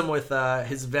hand, hits him with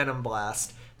his Venom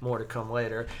Blast. More to come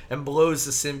later. And blows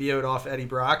the symbiote off Eddie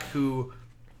Brock, who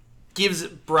gives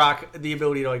Brock the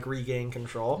ability to like regain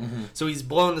control. So he's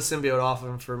blown the symbiote off of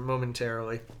him for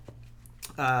momentarily.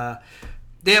 They have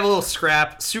a little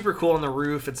scrap. Super cool on the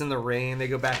roof. It's in the rain. They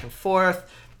go back and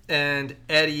forth. And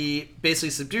Eddie basically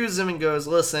subdues him and goes,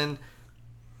 listen...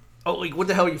 Oh, like, what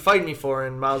the hell are you fighting me for?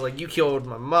 And Miles like, you killed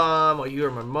my mom, or you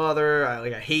are my mother, I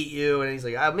hate you. And he's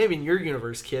like, maybe in your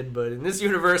universe, kid, but in this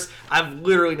universe, I've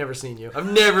literally never seen you.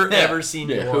 I've never, ever seen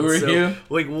you once. Who are you?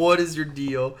 Like, what is your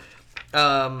deal?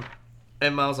 And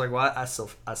Miles like, well, I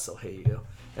still hate you.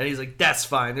 And he's like, that's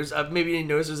fine. There's maybe you didn't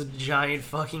notice there's a giant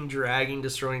fucking dragon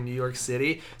destroying New York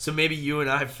City. So maybe you and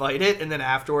I fight it, and then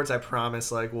afterwards, I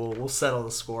promise, like, we'll settle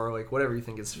the score, like, whatever you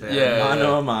think is fair. Yeah.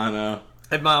 Mano a mano.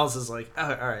 And Miles is like, all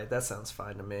right, that sounds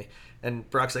fine to me. And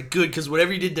Brock's like, good, because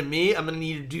whatever you did to me, I'm going to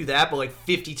need to do that, but like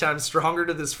 50 times stronger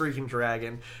to this freaking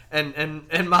dragon. And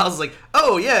Miles is like,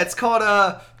 oh, yeah, it's called,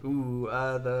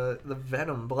 the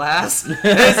Venom Blast.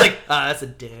 And he's like, that's a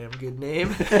damn good name.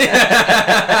 So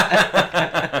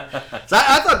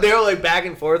I thought they were like back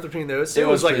and forth between those two. It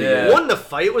was like, one, the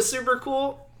fight was super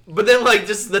cool, but then like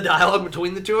just the dialogue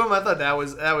between the two of them, I thought that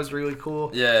was really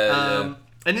cool. Yeah.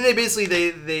 And then they basically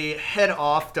they head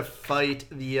off to fight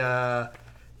the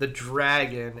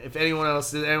dragon. If anyone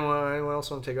else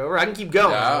want to take over, I can keep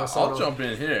going. Yeah, I'll jump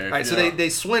in here. All right, so they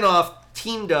swing off,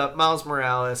 teamed up, Miles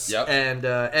Morales Yep. and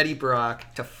Eddie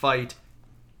Brock to fight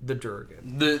the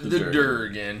Durgan. The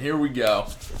Durgan. Here we go.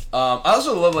 I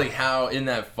also love like how in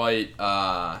that fight,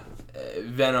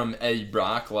 Venom Eddie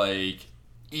Brock like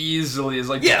easily is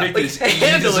like depicted as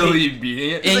easily beating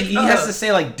it. And he has to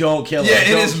say like, "Don't kill him." Yeah,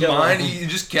 in don't his kill mind, him. he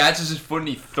just catches his foot and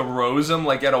he throws him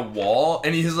like at a wall,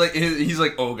 and he's like,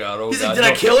 oh god, He's god. like, did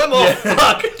I kill him? Oh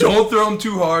fuck! Don't throw him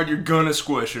too hard, you're gonna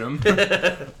squish him.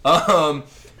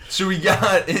 So we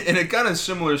got in a kind of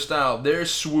similar style. They're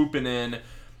swooping in.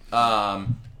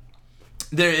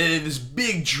 This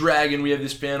big dragon. We have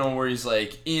this panel where he's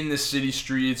like in the city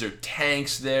streets. There are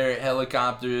tanks there,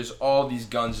 helicopters, all these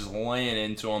guns just laying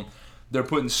into him. They're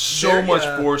putting so much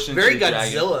force into very the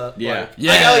dragon. Godzilla. Yeah.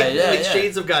 I got like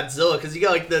shades of Godzilla because you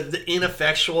got like the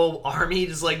ineffectual army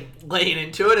just like laying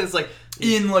into it, and it's like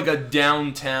in like a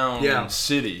downtown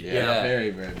city. Yeah,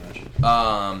 very, very much.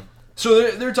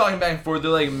 So they're talking back and forth.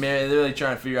 They're like, man, they're like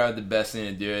trying to figure out what the best thing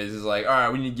to do is. It's like, all right,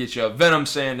 we need to get you up. Venom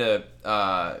saying to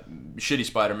shitty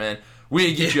Spider-Man, we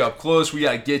need to get you up close. We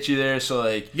gotta get you there. So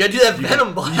like, you gotta do that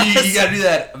Venom blast. You gotta do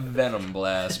that Venom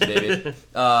blast, baby.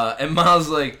 And Miles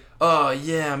like, oh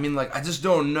yeah, I mean like I just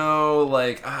don't know,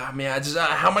 like man, I just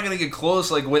how am I gonna get close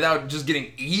like without just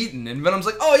getting eaten? And Venom's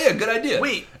like, oh yeah, good idea.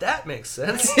 Wait, that makes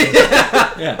sense.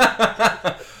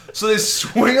 Yeah. So they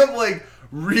swing up like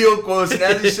real close, and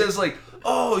as he says like,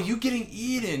 oh, you getting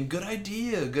eaten? Good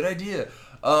idea, good idea.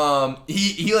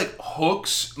 He like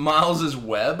hooks Miles's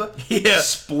web,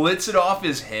 splits it off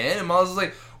his hand, and Miles is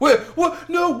like, wait, what?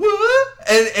 No, what?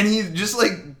 And he just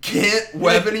like can't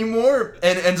web anymore,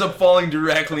 and ends up falling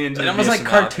directly into. It almost like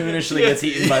cartoonishly gets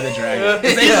eaten by the dragon.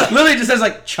 Yeah. Literally just says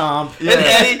like chomp. Yeah.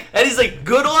 And Eddie's like,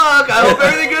 good luck. I hope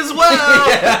everything goes well.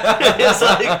 It's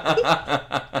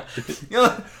like, you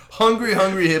know,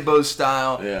 hungry hippo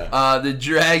style. Yeah. The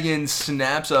dragon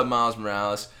snaps up Miles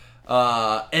Morales,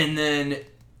 and then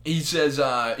he says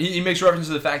he makes reference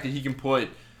to the fact that he can put.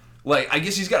 Like, I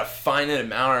guess he's got a finite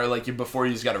amount, or like before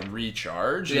he's got to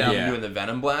recharge. Yeah. Doing the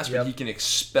Venom Blast, but he can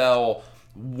expel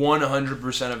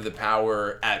 100% of the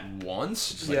power at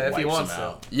once. Just, like, if he wants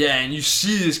to. Yeah, and you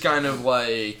see this kind of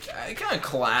like kind of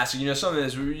classic. You know, something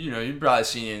that's you've probably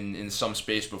seen in some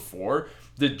space before.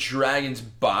 The dragon's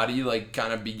body like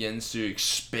kind of begins to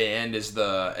expand as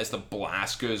the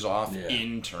blast goes off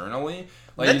internally.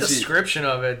 Like that description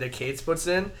of it that Cates puts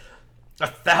in.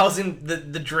 1,000,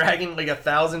 the dragon, like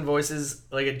 1,000 voices,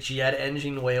 like a jet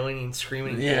engine wailing and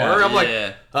screaming in horror. I'm like,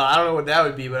 I don't know what that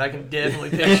would be, but I can definitely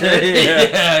picture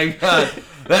it. Yeah, God,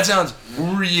 that sounds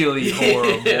really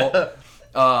horrible.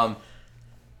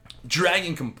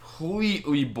 Dragon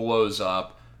completely blows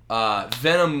up.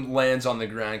 Venom lands on the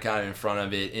ground kind of in front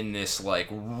of it in this like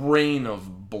rain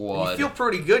of blood. You feel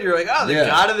pretty good. You're like, oh, the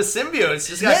god of the symbiotes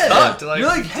just got cooked. Like, you're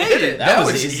like, hey, that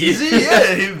was easy.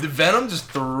 Yeah, the Venom just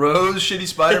throws shitty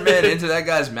Spider-Man into that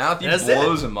guy's mouth. He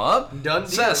blows him up. Done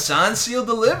deal. It's signed, sealed,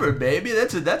 delivered, baby.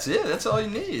 That's it. That's all you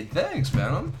need. Thanks,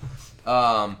 Venom.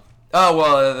 Oh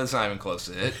well, that's not even close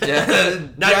to it. Yeah,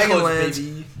 Dragon lands.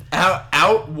 Baby.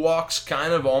 Out walks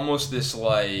kind of almost this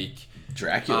like.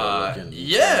 Dracula looking.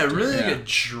 Yeah, really like a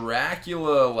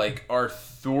Dracula, like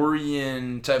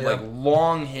Arthurian type, like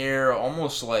long hair,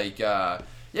 almost like kind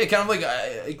of like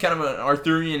an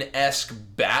Arthurian-esque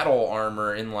battle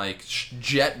armor in like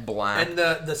jet black. And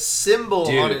the symbol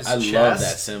on his chest. I love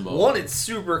that symbol. One, it's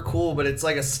super cool, but it's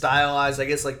like a stylized, I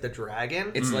guess, like the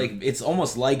dragon. It's like it's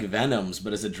almost like Venom's,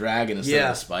 but it's a dragon instead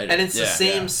of a spider. And it's the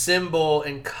same symbol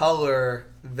and color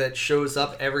that shows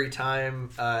up every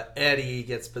time Eddie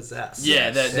gets possessed.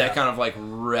 Yeah, that kind of like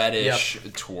reddish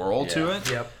twirl to it.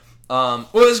 Yep. Well,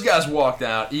 this guy's walked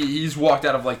out. He's walked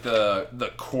out of like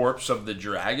the corpse of the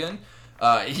dragon.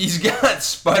 He's got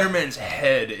Spider-Man's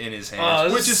head in his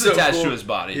hands, which is so attached to his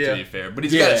body, to be fair. But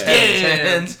he's got his head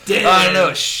in his hands. I don't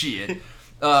know, shit.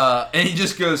 And he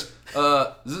just goes,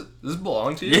 does this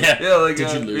belong to you? Yeah. Like,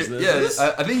 did you lose this?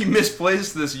 Yeah, I think you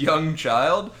misplaced this young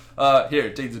child.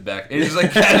 Here, take this back. And he just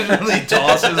like casually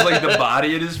tosses like the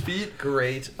body at his feet.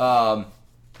 Great.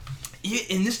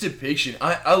 In this depiction,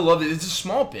 I love it. It's a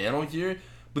small panel here,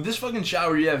 but this fucking shot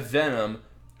where you have Venom,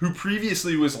 who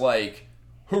previously was like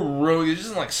heroic,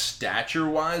 just like stature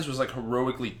wise, was like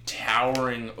heroically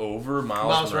towering over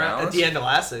Miles Morales at the end of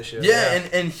last issue. Yeah,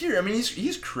 and here, I mean,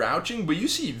 he's crouching, but you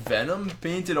see Venom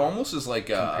painted almost as like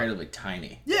comparatively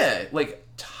tiny. Yeah, like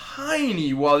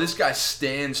tiny, while this guy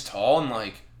stands tall and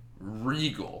like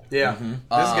regal. Yeah, this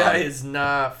guy is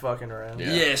not fucking around.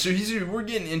 Yeah, so we're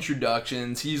getting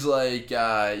introductions. He's like,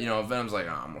 Venom's like,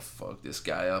 oh, I'm gonna fuck this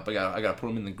guy up. I gotta put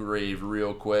him in the grave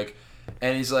real quick.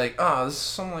 And he's like, oh, this is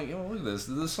some like, look at this.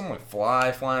 This is some like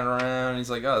fly flying around. And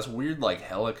he's like, oh, this weird like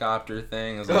helicopter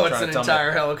thing. It's an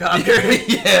entire helicopter.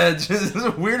 Yeah, just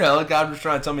this weird helicopter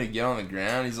trying to tell me to get on the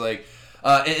ground. He's like,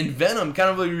 and Venom, kind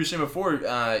of like we were saying before,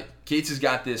 Cates has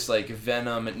got this like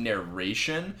Venom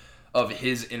narration of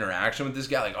his interaction with this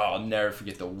guy. Like, oh, I'll never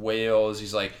forget the whales.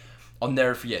 He's like, I'll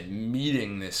never forget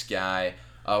meeting this guy.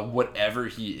 Whatever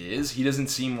he is, he doesn't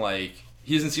seem like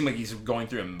he's going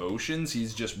through emotions.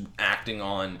 He's just acting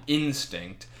on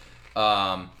instinct.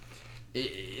 Like,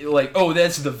 oh,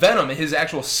 that's the Venom. His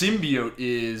actual symbiote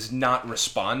is not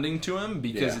responding to him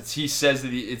because he says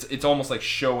that it's almost like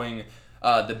showing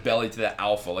the belly to the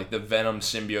alpha. Like the Venom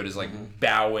symbiote is like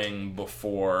bowing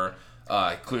before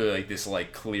clearly like this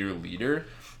like clear leader.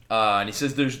 And he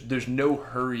says there's no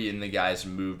hurry in the guy's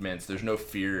movements. There's no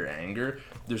fear or anger.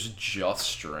 There's just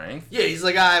strength. Yeah, he's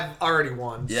like, I've already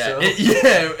won. Yeah, so.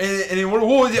 and he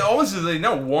almost is like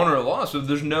not won or lost. So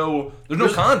there's no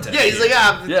content. Yeah, he's like,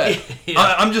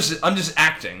 I'm just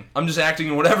acting. I'm just acting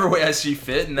in whatever way I see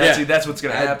fit, and that's what's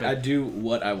gonna happen. I do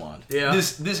what I want. Yeah.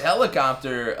 This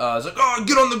helicopter is like, oh,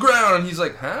 get on the ground, and he's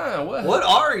like, huh, what? What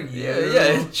are you?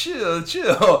 Yeah,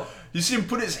 chill. You see him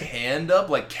put his hand up,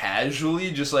 like,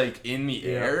 casually, just, like, in the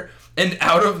air. And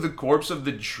out of the corpse of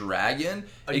the dragon,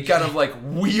 it kind of, like,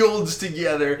 wields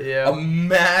together. Yeah. A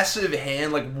massive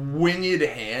hand, like, winged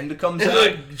hand comes out.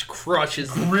 Like, crushes.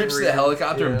 Grips the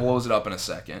helicopter and blows it up in a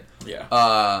second.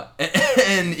 Yeah.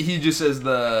 And he just says,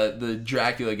 the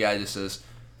Dracula guy just says,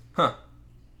 huh.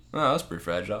 Oh, that's pretty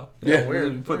fragile. Yeah,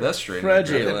 weird. Put that straight.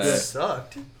 Fragile. In That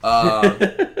sucked.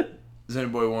 Does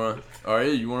anybody want to...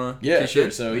 Arya, you want to... Yeah, sure.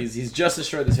 So he's just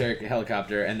destroyed this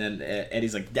helicopter, and then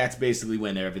Eddie's like, that's basically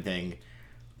when everything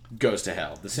goes to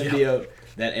hell. The symbiote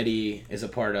that Eddie is a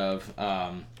part of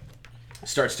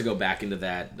starts to go back into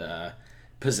that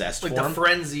possessed like form. the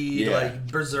frenzied, like,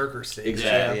 berserker state.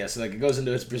 Exactly, yeah. So like it goes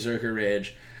into its berserker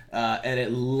rage, and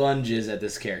it lunges at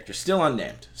this character. Still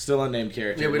unnamed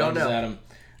character. Yeah, we don't know. At him,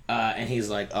 and he's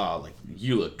like, oh, like,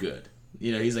 you look good.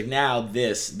 You know, he's like, now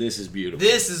this is beautiful.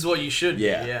 This is what you should be.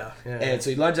 Yeah. Yeah. And so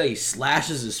he lunges out, he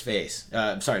slashes his face.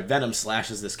 Venom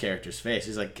slashes this character's face.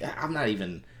 He's like, I'm not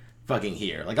even fucking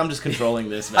here. Like, I'm just controlling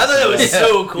this. I thought that was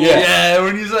so cool. Yeah,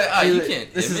 when he's like, you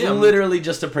can't. This is literally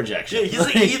just a projection. Yeah, he's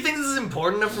like, you think this is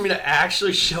important enough for me to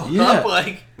actually show up?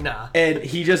 Like, nah. And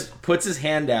he just puts his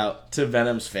hand out to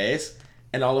Venom's face,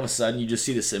 and all of a sudden you just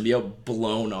see the symbiote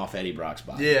blown off Eddie Brock's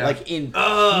body. Yeah. Like, in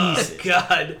pieces.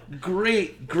 God.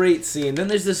 Great scene. Then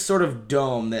there's this sort of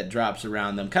dome that drops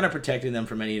around them, kind of protecting them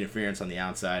from any interference on the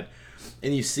outside.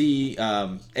 And you see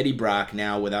Eddie Brock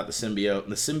now without the symbiote.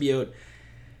 And the symbiote,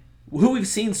 who we've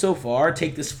seen so far,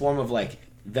 take this form of, like,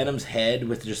 Venom's head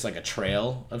with just, like, a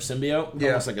trail of symbiote.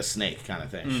 Almost like a snake kind of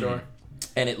thing. Sure.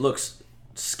 And it looks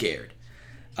scared.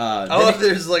 I love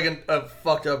there's like a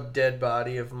fucked up dead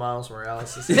body of Miles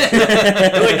Morales. Like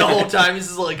the whole time he's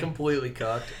just like completely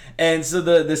cocked. And so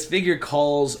this figure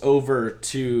calls over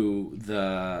to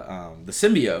the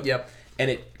symbiote. Yep.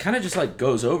 And it kind of just like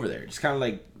goes over there, just kind of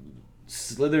like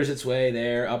slithers its way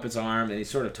there up its arm, and he's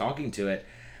sort of talking to it.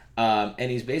 And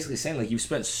he's basically saying, like, you've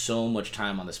spent so much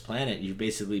time on this planet, you've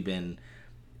basically been,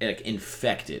 like,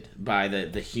 infected by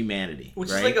the humanity,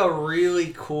 which right? is like a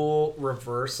really cool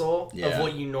reversal of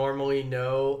what you normally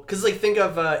know. Because like think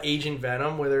of Agent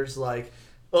Venom, where there's like,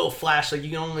 oh, Flash, like you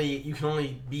can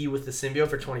only be with the symbiote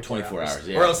for 24 hours,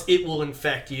 yeah. or else it will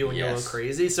infect you and you'll go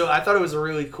crazy. So I thought it was a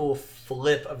really cool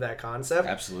flip of that concept.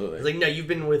 Absolutely. It's like, no, you've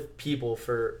been with people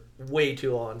for way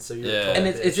too long, so you're and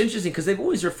it's interesting because they've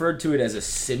always referred to it as a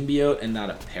symbiote and not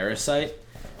a parasite.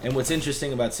 And what's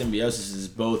interesting about symbiosis is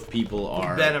both people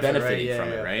are benefiting from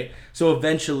it, right? So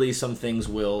eventually some things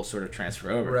will sort of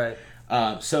transfer over.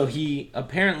 Right. So he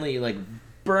apparently, like,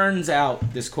 burns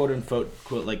out this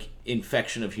quote-unquote, like,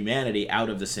 infection of humanity out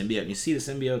of the symbiote. And you see the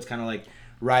symbiote's kind of, like,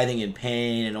 writhing in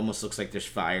pain. It almost looks like there's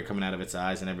fire coming out of its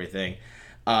eyes and everything.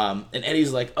 And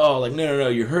Eddie's like, oh, like, no,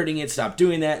 you're hurting it. Stop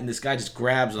doing that. And this guy just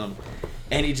grabs him.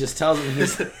 And he just tells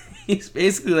him, he's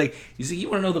basically like, he's like, you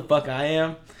want to know who the fuck I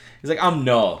am? He's like, I'm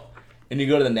Null. And you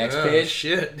go to the next page.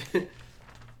 Shit.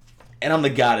 And I'm the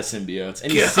god of symbiotes.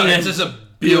 And he's seen this is a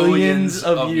billions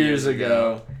of years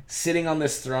ago, sitting on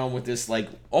this throne with this, like,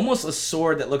 almost a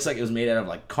sword that looks like it was made out of,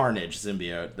 like, Carnage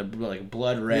symbiote. The, like,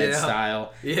 blood red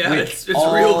style. Yeah, it's real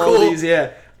cool.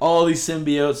 All these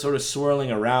symbiotes sort of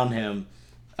swirling around him.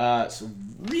 So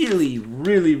really,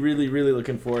 really, really, really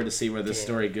looking forward to see where this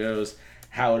story goes,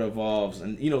 how it evolves.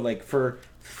 And, you know, like, for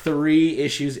 3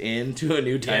 issues into a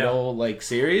new title, like,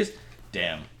 series,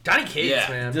 damn. Donny Cates,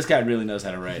 man. This guy really knows how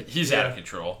to write. He's out of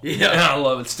control. Yeah. And I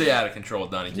love it. Stay out of control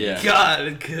with Donny Cates. Yeah.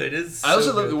 God, good. It's I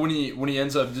also so love it when he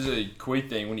ends up does a quick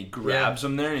thing when he grabs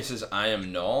him there and he says, "I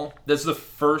am Null." That's the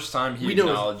first time he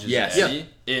acknowledges Eddie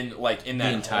in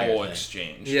that entire whole thing.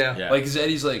 exchange. Yeah. Like, 'cause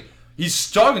Eddie's like,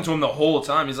 he's talking to him the whole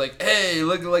time. He's like, "Hey,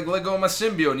 let go of my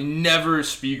symbiote." And he never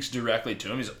speaks directly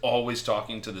to him. He's always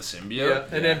talking to the symbiote. Yeah.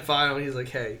 And then finally he's like,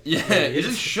 "Hey." Yeah. He's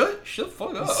like, "Shut the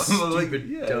fuck up." Stupid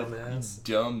dumbass.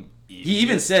 Dumb. He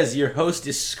even says, your host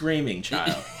is screaming,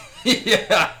 child.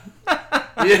 Yeah.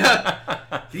 Yeah.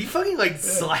 Did he fucking, like,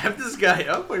 slap this guy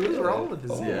up? Like, what's wrong with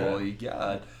this guy? Holy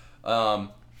God.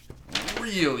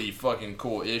 Really fucking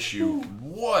cool issue.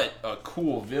 What a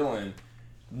cool villain.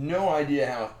 no idea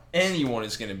how anyone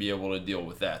is going to be able to deal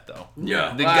with that, though.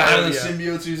 Yeah. The guy with the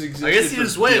symbiotes who's existed I guess he for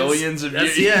just wins. billions of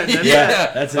years.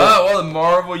 Yeah, that's it. Oh, well, the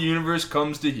Marvel Universe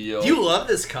comes to heal. Do you love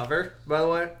this cover, by the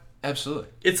way? Absolutely.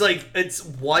 It's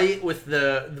white with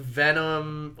the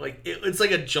Venom, like it's like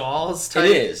a Jaws type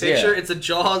It is, picture. yeah. It's a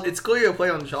Jaws. It's clearly a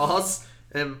play on Jaws,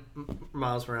 and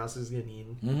Miles Morales is getting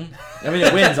eaten. Mm-hmm. I mean,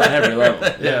 it wins on every level.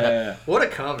 Yeah. What a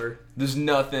cover! There's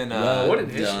nothing. what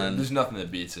an issue. There's nothing that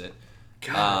beats it.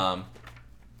 God.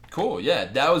 Cool. Yeah,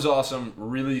 that was awesome.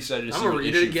 Really excited to see gonna what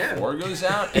read it issue again. 4 goes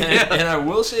out. And I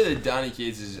will say that Donny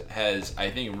Cates has I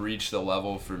think reached the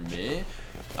level for me.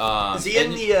 Is he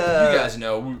in the? You guys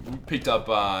know we picked up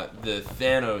the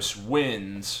Thanos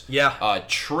wins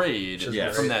trade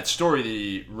Yeah. from that story that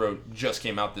he wrote. Just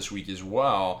came out this week as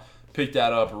well. Picked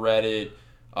that up, read it.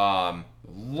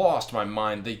 Lost my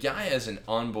mind. The guy has an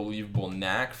unbelievable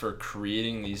knack for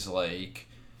creating these like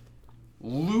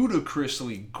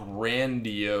ludicrously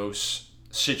grandiose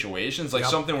situations, like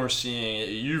something we're seeing.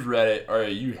 You've read it or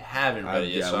you haven't read it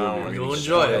yet, so I don't want You'll to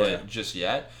enjoy spoil it just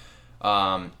yet.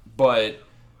 But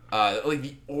like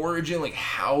the origin, like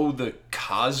how the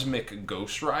cosmic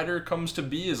Ghost Rider comes to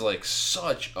be is like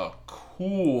such a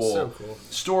cool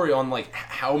story on like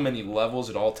how many levels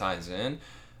it all ties in.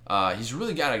 He's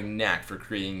really got a knack for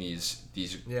creating these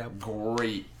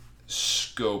great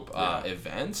scope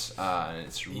events, and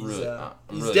it's really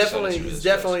he's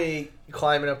definitely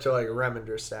climbing up to like a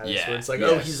Remender status. Yeah. Where it's like,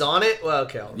 oh, he's on it. Well,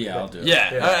 okay, I'll do it.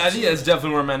 Yeah, I think that's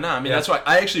definitely where I'm at now. I mean, that's why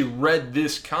I actually read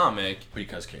this comic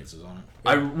Because Cates is on it.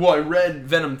 I read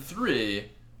Venom 3,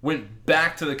 went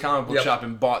back to the comic book shop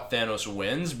and bought Thanos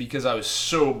Wins because I was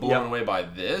so blown away by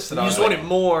this that you I was just wanted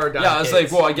more. Donny I was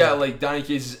Cates. like, well, I got like Donny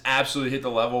Cates has absolutely hit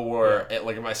the level where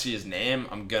like if I see his name,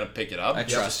 I'm gonna pick it up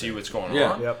just to see what's going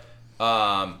on. Yep.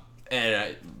 And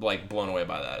I like blown away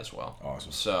by that as well.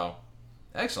 Awesome. So,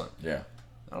 excellent. Yeah.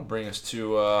 That'll bring us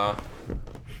to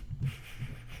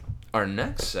our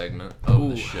next segment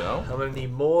of the show. I'm gonna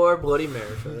need more Bloody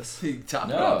Mary for this. Top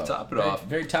it off.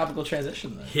 Very topical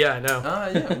transition then. Yeah, I know.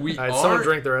 Yeah, we All right, are. someone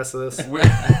drink the rest of this. we're-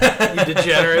 You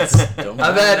degenerates.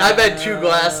 I've had 2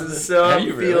 glasses, so Have I'm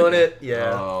you really? feeling it.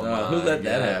 Yeah. Oh, No, who my let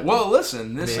that God. happen? Well,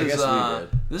 listen, I guess we did.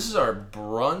 this is our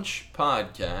brunch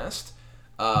podcast.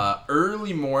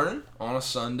 Early morning on a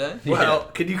Sunday. Well,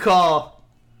 could you call?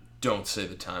 Don't say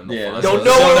the time. Yeah, Don't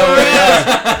know where it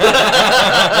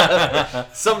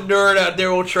is. Some nerd out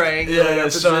there will triangulate our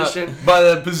position. By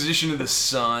the position of the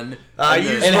sun.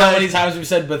 And how many times we've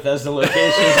said Bethesda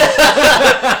location?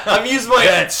 I'm using my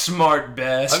That smart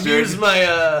bastard. I'm using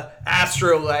my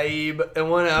astrolabe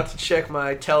and went out to check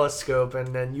my telescope,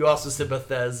 and then you also said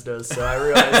Bethesda, so I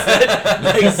realized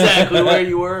that exactly where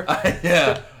you were.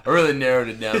 Yeah, I really narrowed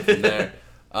it down from there.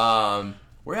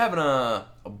 We're having a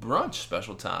brunch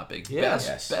special topic.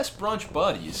 Best brunch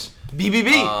buddies.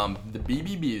 BBB. The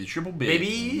BBB, the triple B.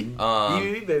 Baby.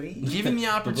 BBB, baby. Given the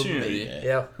opportunity,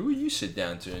 Yeah. who will you sit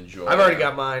down to enjoy? I've already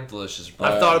got mine. Delicious brunch.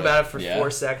 I've thought about it for 4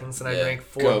 seconds, and I drank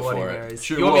 4 Go Bloody for it. Marys.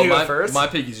 Sure, You want me to go my, first? My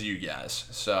pick is you guys.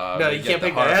 So No, we you get can't the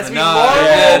pick that. It has to be Marvel.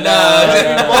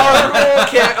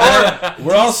 Marvel. Or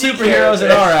We're all DC superheroes in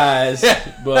characters. our eyes,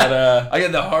 but I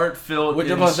get the heart-filled we're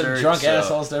a bunch of insert, drunk so,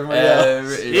 assholes to everybody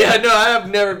else. Yeah, no, I have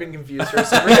never been confused for a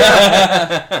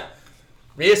superhero.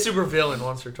 Maybe a super villain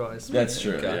once or twice. That's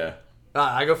true. Okay. Yeah.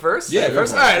 I go first? Yeah, go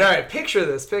first? for it. All right. Picture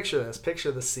this.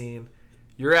 Picture the scene.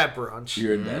 You're at brunch.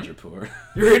 You're in Badgerport.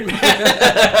 You're in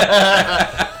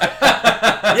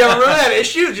Yeah, remember that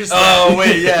issue? Just Oh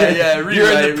wait, yeah.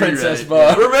 You're in the Princess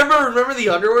Bar. remember the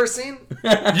underwear scene?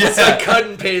 It's like cut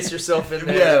and paste yourself in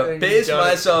there. Yeah, and paste you done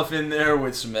it. myself in there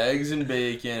with some eggs and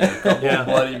bacon and a couple of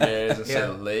Bloody Marys and Yeah. say,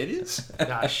 ladies.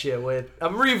 Ah, shit, wait.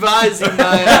 I'm revising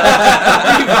my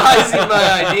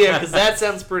idea because that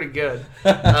sounds pretty good.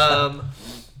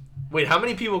 Wait, how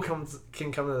many people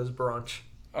can come to this brunch?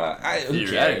 Who Theoretically,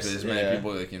 cares? as many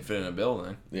people that can fit in a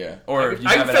building. Yeah. Or if you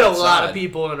I have can it fit a outside. lot of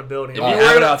people in a building. If Are you we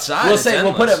have worried it outside, We'll it's say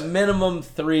we'll put endless. a minimum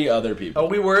 3 other people. Are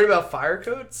we worried about fire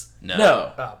codes?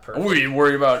 No. Ah, Are perfect. we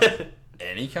worried about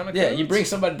any kind of Yeah, codes? you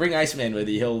bring Iceman with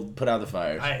you. He'll put out the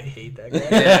fires. I hate that guy.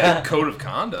 Yeah, code of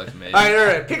conduct, maybe. All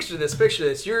right. Picture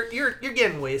this. You're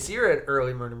getting wasted. You're at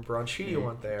early morning brunch. Who do you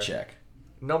want there? Check.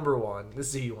 Number 1. This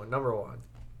is who you want. Number 1.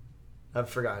 I've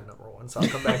forgotten number 1, so I'll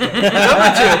come back to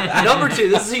it. Number 2.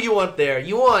 This is who you want there.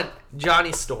 You want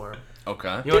Johnny Storm.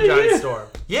 Okay. You want Johnny Storm.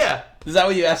 Yeah. Is that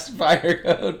what you asked fire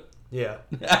code? Yeah.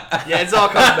 Yeah, it's all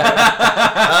coming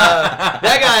back.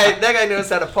 That guy knows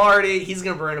how to party. He's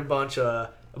gonna bring a bunch of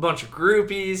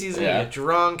groupies. He's gonna get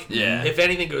drunk. Yeah. If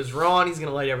anything goes wrong, he's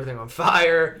gonna light everything on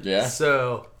fire. Yeah.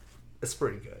 So It's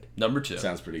pretty good. Number 2.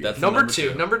 Sounds pretty good. That's Number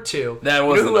two. Number 2. That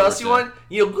was you know who the else number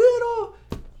you 2. want? You know,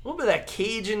 little bit of that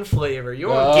Cajun flavor. You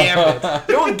want Gambit.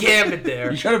 You want Gambit there.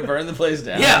 You trying to burn the place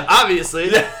down? Yeah, obviously.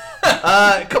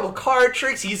 A couple card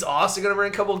tricks. He's also gonna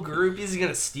bring a couple groupies. He's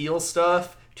gonna steal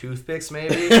stuff. Toothpicks,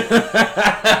 maybe. If you're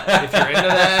into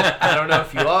that, I don't know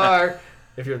if you are.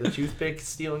 If you're the toothpick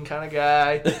stealing kind of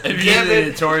guy. If you're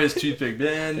the notorious toothpick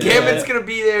band. Gambit's gonna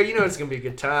be there. You know it's gonna be a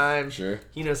good time. Sure.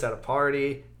 He knows how to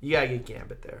party. You gotta get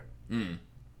Gambit there.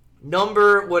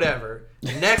 Number whatever.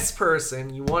 Next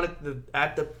person you want at the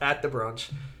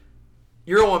brunch.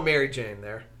 You're gonna want Mary Jane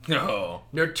there. No.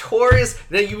 Notorious.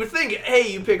 Now you would think,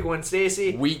 hey, you pick Gwen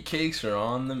Stacy. Wheat cakes are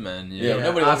on the menu. Yeah,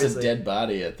 nobody wants a obviously. dead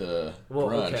body at the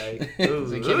brunch. Okay.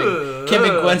 It's like Kim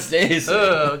and Gwen Stacy.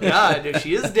 Oh God, no,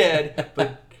 she is dead.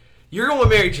 But you're going with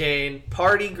Mary Jane,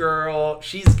 party girl.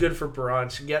 She's good for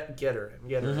brunch. Get her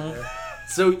in there.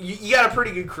 So you got a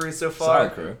pretty good crew so far.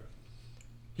 Sorry, crew.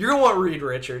 You're gonna want Reed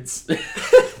Richards.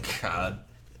 God.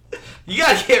 You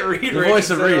gotta get Reed The Richards voice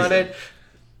of in on reason. it.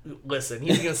 Listen,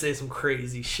 he's gonna say some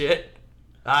crazy shit.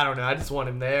 I don't know. I just want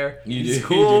him there. He's You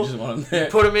cool. just want him there.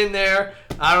 Put him in there.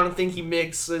 I don't think he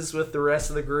mixes with the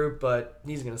rest of the group, but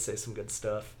he's gonna say some good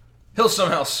stuff. He'll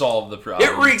somehow solve the problem.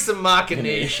 It reeks of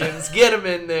machinations. Get him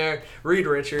in there. Reed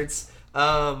Richards. He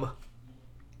can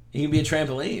be a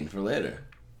trampoline for later.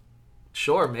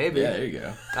 Sure, maybe. Yeah, there you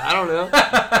go. I don't know.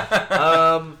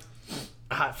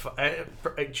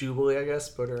 Jubilee, I guess.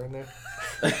 Put her in there.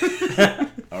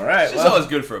 All right. She's always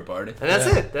good for a party. And that's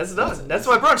it. That's done. That's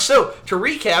my brunch. So, to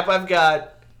recap, I've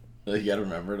got You gotta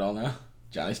remember it all now.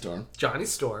 Johnny Storm. Johnny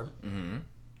Storm,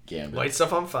 Gambit. Light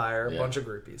Stuff on Fire, a Yeah. bunch of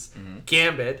groupies.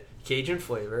 Gambit, Cajun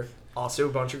flavor, also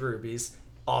a bunch of groupies,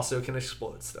 also can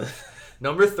explode stuff.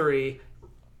 Number 3.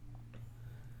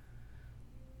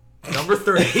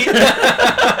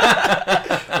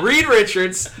 Reed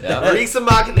Richards, Yeah. reeks of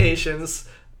machinations.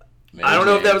 Mary I don't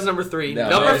know if Jane. that was number 3. No,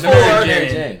 number Mary 4,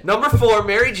 Jane. Number 4,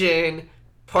 Mary Jane,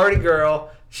 party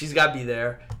girl. She's got to be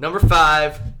there. Number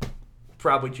 5,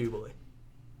 probably Jubilee.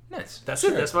 Nice. That's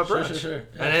Sure, it. That's my sure, brunch. sure, sure.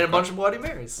 Yeah. And then a bunch of Bloody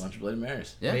Marys. Bunch of Bloody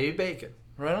Marys. Yeah. Maybe bacon.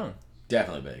 Right on.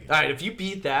 Definitely bacon. All right, if you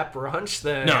beat that brunch,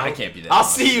 then No, I can't beat that. I'll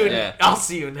see you. Yeah. I'll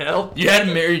see you in hell. You had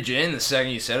Mary Jane the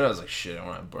second you said it. I was like, shit, I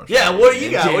want to have brunch. Yeah, what do you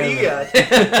got? What do you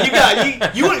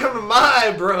got? You want to come to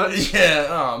my brunch? Yeah.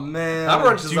 Oh man. My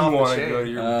brunch is do off the want to chain. go to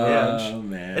your Oh brunch?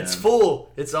 man. It's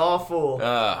full. It's all full.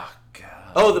 Oh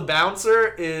god. Oh, the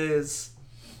bouncer is.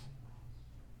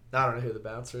 I don't know who the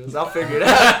bouncer is. I'll figure it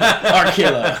out.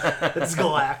 Arkilla. It's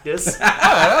Galactus. all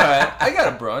right. I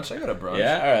got a brunch. Yeah.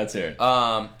 All right. Let's hear it.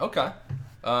 Okay.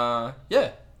 Yeah.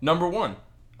 Number 1.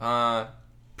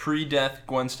 Pre-death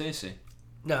Gwen Stacy.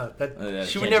 No, Yeah,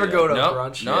 she would can't never do go that. to No, a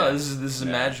brunch. no. Yeah. This is a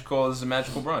magical. This is a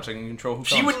magical brunch. I can control who comes.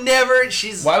 She would never.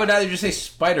 She's Why would neither just say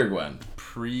Spider Gwen?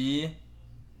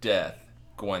 Pre-death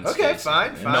Gwen okay. Stacy.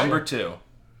 Fine. And number 2,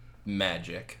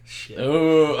 magic. Shit.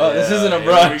 Ooh, this isn't a here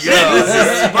we brunch. go. This is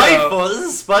There we spiteful. This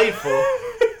is spiteful.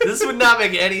 This would not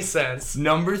make any sense.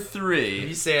 Number If you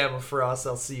 3, say Emma Frost,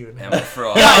 I'll see you in hell. Emma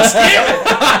Frost. God damn it!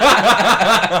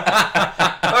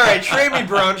 All right, trade me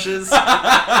brunches.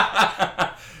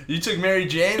 You took Mary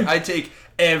Jane. I take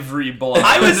every blonde.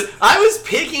 I was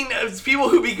picking people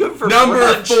who'd be good for Number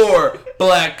brunch. 4,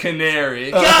 Black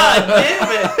Canary. God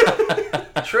damn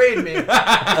it! Trade me.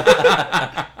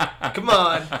 Come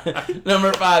on.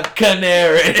 Number 5,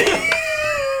 Canary.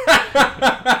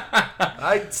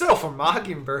 I'd settle for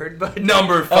Mockingbird, but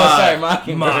Number 5, sorry,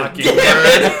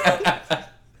 Mockingbird.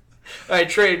 All right,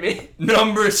 trade me.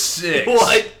 Number 6,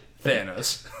 What?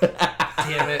 Thanos.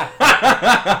 Damn it.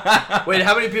 Wait,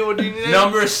 how many people do you name?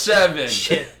 Number 7,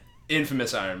 Shit.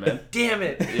 Infamous Iron Man. Damn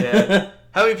it. Yeah.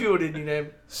 How many people did you name?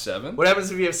 7. What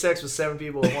happens if you have sex with 7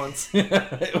 people at once?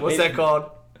 What's that called?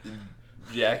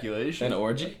 Ejaculation. An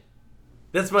orgy?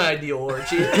 That's my ideal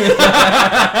orgy.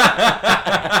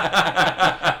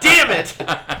 Damn it!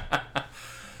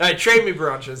 Alright, trade me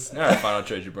brunches. All right, fine. I'll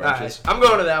trade you brunches. Alright, I'm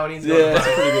going to that one. He's going Yeah, to that's a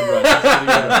brunch. pretty good brunch. That's a pretty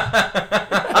good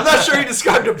brunch. I'm not sure you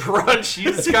described a brunch.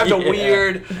 You described a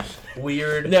Yeah.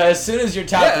 weird. No, as soon as your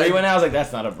top Yeah, 3 went out, I was like,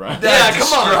 that's not a brunch. That Yeah,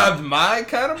 come on. described my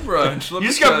kind of brunch. Let You me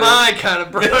described tell my kind of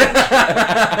brunch.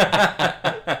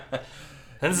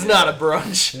 And it's not a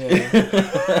brunch.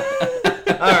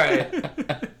 Alright.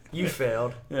 You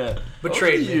failed. Yeah.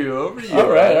 Betrayed me. Over to you. All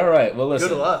right. Well, listen.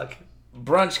 Good luck.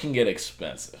 Brunch can get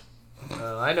expensive.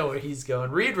 I know where he's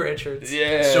going. Reed Richards.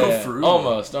 Yeah. So frugal.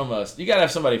 Almost. You gotta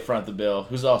have somebody front the bill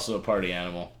who's also a party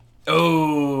animal.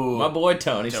 Oh. My boy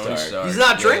Tony Stark. He's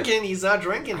not Yeah. drinking. He's not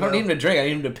drinking. I don't need him to drink. I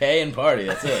need him to pay and party.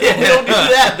 That's it. We don't do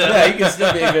that though. Yeah, he can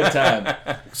still be a good time.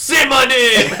 Say my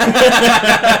name.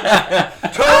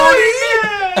 Tony.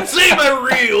 Say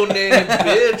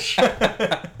Canadian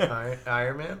bitch.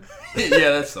 Iron Man. Yeah,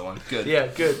 that's the one. Good. Yeah,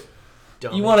 good.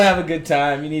 Dummy. You want to have a good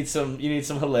time. You need some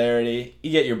hilarity.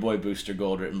 You get your boy Booster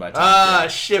Gold written by Tom.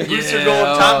 Shit. Booster Yeah.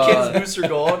 Gold. Tom Kidd's Booster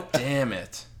Gold. Damn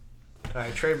it. All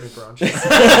right, trade me brunches.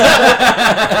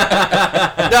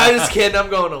 No, I'm just kidding. I'm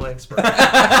going to Lynxburg.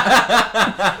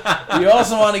 You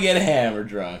also want to get hammer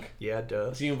drunk. Yeah,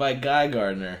 duh. So you invite Guy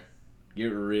Gardner.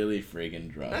 Get really freaking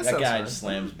drunk. That That sounds guy fun. just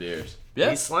slams beers. Yeah.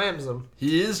 He slams them.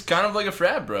 He is kind of like a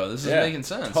frat bro. This is making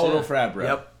sense. Total yeah. frat bro.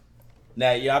 Yep.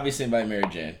 Now, you obviously invite Mary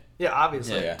Jane. Yeah,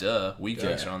 obviously. Yeah, Yeah. duh. Weak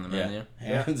drinks are on the menu.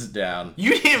 Hands down.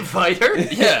 You didn't invite her?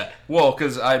 Yeah. Well,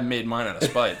 because I made mine out of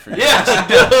spite for you. Yeah,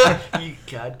 duh. You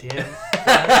goddamn.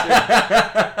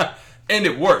 And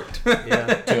it worked.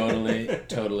 Yeah.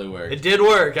 Totally worked. It did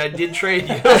work. I did trade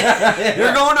you.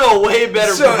 You're going to a way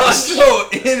better brunch. So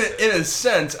in a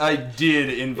sense, I did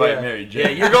invite Mary Jane.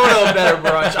 Yeah, you're going to a better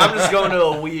brunch. I'm just going to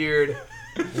a weird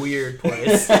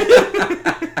place.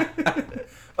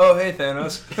 Oh, hey,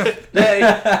 Thanos. Hey,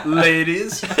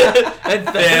 Ladies. and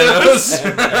Thanos.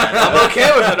 I'm okay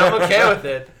with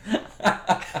it.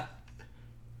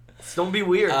 Just don't be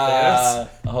weird, Thanos.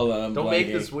 Hold on, I'm Don't blanking. make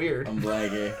this weird. I'm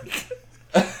blanking.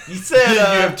 You said You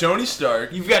have Tony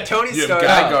Stark. you've got Tony You have Stark.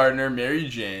 Guy Gardner, Mary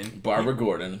Jane. Barbara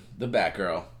Gordon, the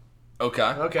Batgirl. Okay.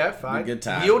 Okay, fine. Good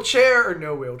time. Wheelchair or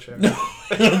no wheelchair?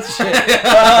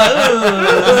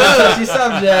 Touchy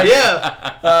subject.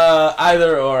 Yeah.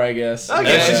 Either or, I guess.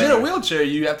 Okay. If she's in a wheelchair,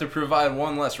 you have to provide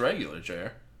one less regular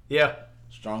chair. Yeah.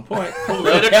 Strong point.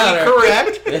 Politically Counter.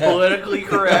 correct. Politically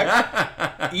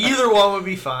correct. Either one would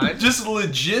be fine. Just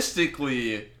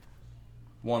logistically,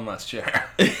 one less chair.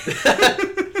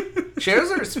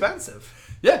 Chairs are expensive.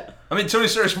 Yeah. I mean, Tony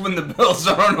Stark's winning the bill,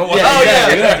 so I don't know why. Yeah, Oh, yeah.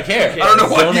 you don't have to care. I don't know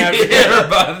why Don't you have to care care.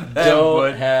 about that. Don't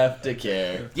but have to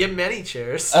care. Get many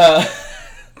chairs. Uh,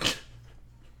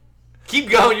 Keep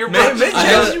going. Your Man, brunch man, is I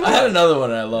Chairs had, I had another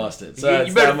one and I lost it. So You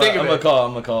it's- better I'm think of I'm it. I'm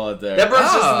gonna call it there. That brunch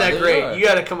Ah, isn't that there great. you are. You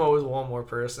got to come up with one more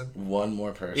person. One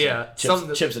more person. Yeah, Chip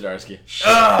Zdarsky.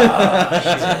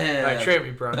 Damn. All right, trade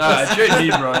me brunch. Trade me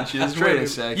brunches. Trade Wait me. a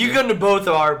second. You come to both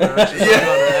of our brunches. Yeah. Come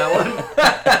on to that one.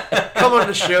 Come on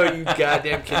the show, you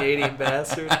goddamn Canadian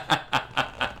bastard.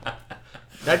 I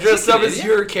dressed up as Canadian?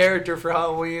 your character for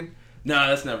Halloween. No,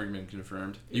 that's never been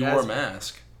confirmed. You That's- wore a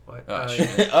mask. What? Oh, Oh, shit.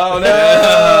 yeah. Oh no!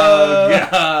 Oh,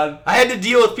 God. I had to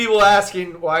deal with people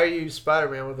asking, why are you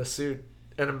Spider-Man with a suit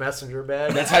and a messenger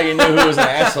bag? That's how you knew who was an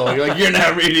asshole. You're like, you're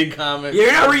not reading comics.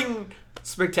 You're not reading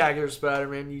Spectacular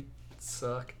Spider-Man. You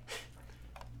suck.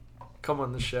 Come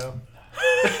on the show.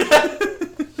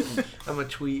 I'm going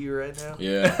to tweet you right now.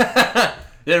 Yeah.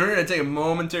 Yeah, we're going to take a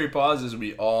momentary pause as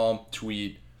we all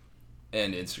tweet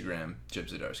and Instagram Chip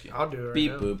Zdarsky. I'll do it right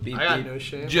Beep, now. boop, beep, I got beep. no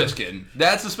shame. Just kidding.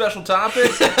 That's a special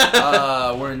topic.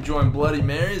 We're enjoying Bloody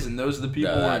Marys, and those are the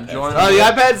people we're iPad's enjoying. Oh, the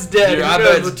iPad's dead. Your Who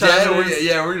knows iPad's what time dead.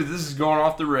 it is? This is going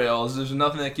off the rails. There's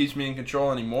nothing that keeps me in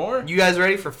control anymore. You guys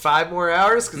ready for 5 more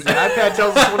hours? Because the iPad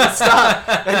tells us when to stop,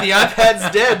 and the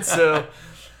iPad's dead. So,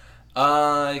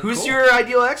 who's Cool. your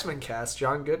ideal X-Men cast?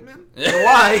 John Goodman? And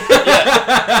why?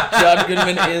 John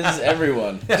Goodman is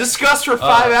everyone. Discuss for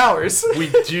 5 hours. We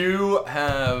do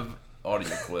have audio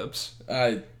clips.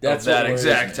 That's Of that what worries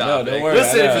exact me. topic. No, don't worry.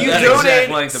 Listen, I know. if you That exact donate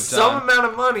length of some time. amount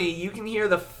of money, you can hear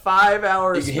the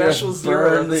 5-hour You can hear us special zero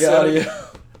burn the episode. audio.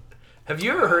 Have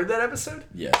you ever heard that episode?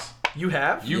 Yes. You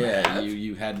have? You have?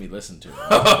 you had me listen to it.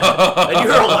 And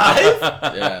you're alive?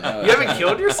 Yeah, no, You haven't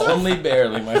killed yourself? Only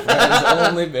barely, my friends.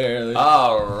 Only barely.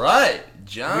 All right,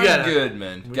 John We gotta-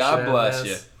 Goodman. we God should bless have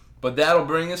you. this. But that'll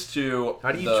bring us to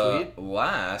How do you the tweet?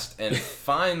 last and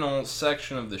final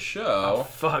section of the Oh, show.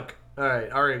 fuck.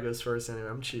 Alright, Aria goes first anyway.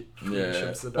 I'm cheap. Yeah.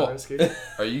 Chip Zdarsky.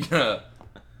 Are you gonna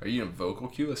vocal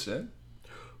cue us in?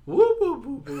 Whoop, whoop,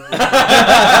 whoop, whoop, whoop.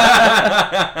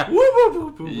 Whoop, whoop,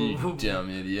 whoop, whoop, You whoop. dumb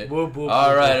idiot. Whoop, whoop, All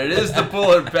whoop, right, whoop. it is the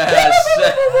Puller Pass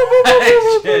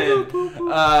section.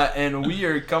 And we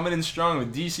are coming in strong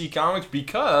with DC Comics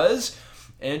because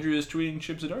Andrew is tweeting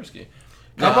Chip Zdarsky.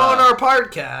 Come on our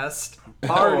podcast.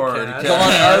 Podcast. Come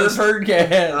on, our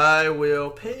podcast. I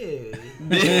will pay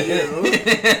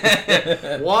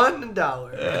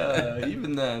 $1.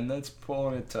 Even then, that's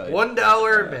pulling it tight.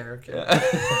 $1 American.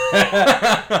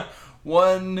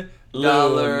 $1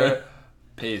 Loon.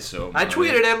 peso. I money.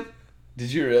 tweeted him.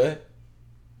 Did you really?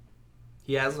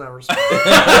 He has not responded. Start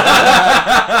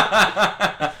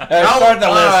the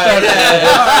All list. right, Start the list.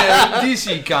 all right,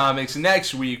 DC Comics.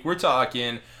 Next week, we're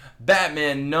talking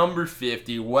Batman number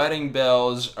 50. Wedding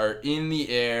bells are in the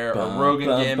air. Or Rogan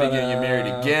Gambit gonna get married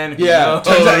again. Who Yeah, knows?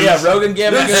 turns out, yeah, Rogan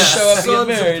Gambit's gonna show up and Sons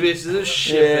get of married. bitches, those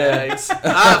shitbags.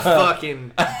 I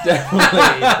fucking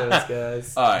hate those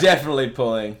guys. All right. Definitely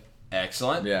pulling.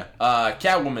 Excellent. Yeah.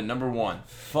 Catwoman, number 1.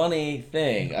 Funny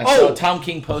thing. I saw Tom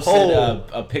King posted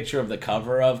a picture of the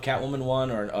cover of Catwoman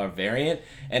 1 or a variant,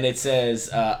 and it says,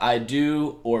 I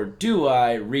do or do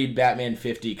I read Batman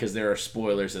 50 because there are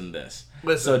spoilers in this.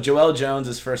 Listen. So Joelle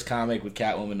Jones' first comic with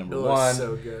Catwoman number 1.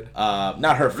 So good.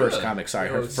 Not her first comic, sorry.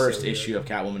 Her first so issue of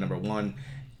Catwoman number 1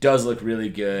 does look really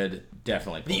good.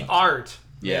 Definitely. The art.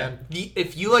 Yeah. Man.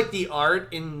 If you like the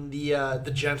art in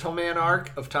the Gentleman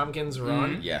arc of Tom King's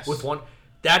run, yes. with one,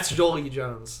 that's Jolie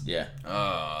Jones. Yeah.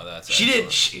 Oh, that's She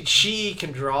she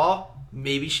can draw.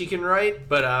 Maybe she can write,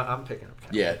 but I'm picking up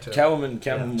Catwoman. Yeah, too. Catwoman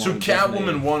 1. So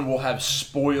Catwoman 1 will have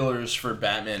spoilers for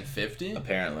Batman 50?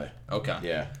 Apparently. Okay.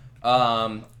 Yeah.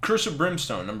 Curse of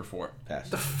Brimstone, number 4. Pass.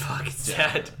 The fuck is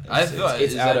that? I thought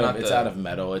It's out of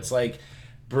metal. It's like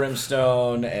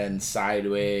Brimstone and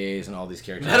Sideways and all these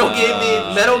characters. Metal gave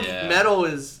me metal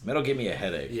is Metal gave me a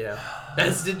headache. yeah.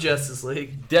 As did Justice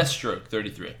League. Deathstroke,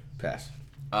 33. Pass.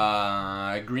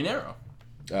 Green Arrow.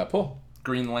 Pull.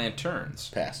 Green Lanterns.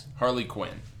 Pass. Harley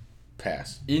Quinn.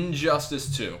 Pass.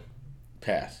 Injustice 2.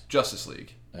 Pass. Justice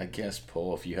League. I guess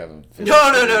pull if you have a physics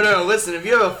No. Listen, if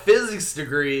you have a physics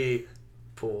degree,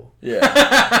 pull. Yeah.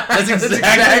 That's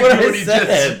exactly what I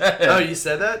said. Oh, you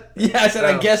said that? Yeah, I said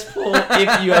I guess pull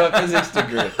if you have a physics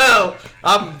degree. Oh,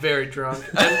 I'm very drunk.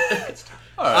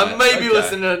 I might be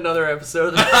listening to another episode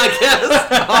of the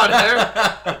podcast on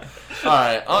air.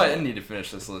 Alright, I need to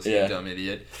finish this list, you dumb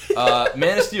idiot.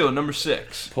 Man of Steel, number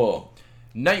 6. Pull.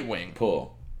 Nightwing.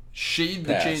 Pull. Shade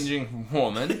the Changing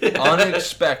Woman.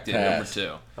 Unexpected, number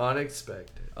 2.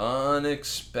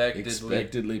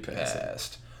 Unexpectedly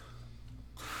passed.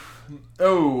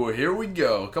 Oh, here we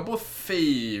go. A couple of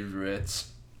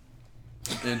favorites.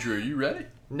 Andrew, are you ready?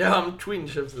 No, I'm tweeting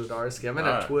Chips Zdarsky. I'm in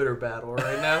a Twitter battle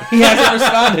right now. He hasn't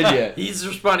responded yet. He's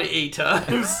responded 8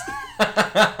 times.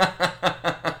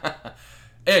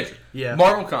 Andrew. Yeah.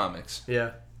 Marvel Comics.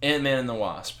 Yeah. Ant-Man and the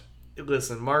Wasp.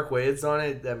 Listen, Mark Waid's on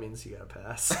it. That means you gotta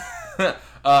pass.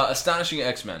 Astonishing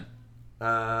X-Men.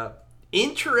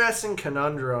 Interesting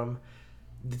conundrum.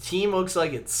 The team looks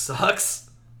like it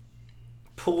sucks.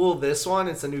 Pull this one.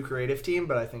 It's a new creative team,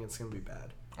 but I think it's gonna be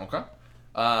bad. Okay.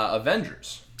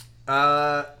 Avengers.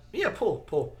 Yeah,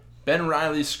 pull. Ben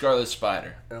Reilly's Scarlet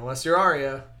Spider. Unless you're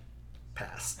Arya,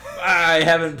 pass. I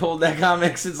haven't pulled that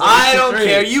comic since. I don't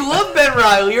care. You love Ben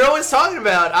Reilly. You're always talking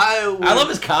about. I love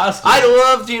his costume. I'd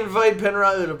love to invite Ben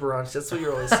Reilly to brunch. That's what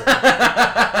you're always saying.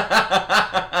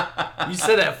 You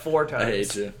said that 4 times. I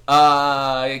hate you.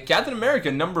 Captain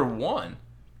America number 1.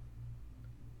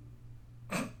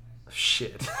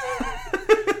 Shit.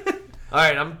 All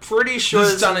right, I'm pretty sure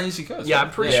this is Ta-Nehisi Coates. Yeah,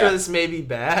 I'm pretty sure this may be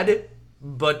bad,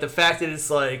 but the fact that it's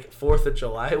like 4th of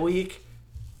July week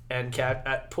and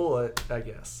pull it, I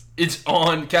guess. It's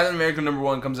on Captain America number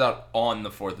 1 comes out on the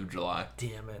 4th of July.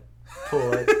 Damn it.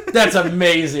 Pull it. That's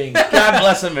amazing. God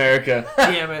bless America.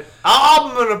 Damn it.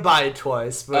 I'm going to buy it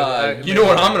twice. But you know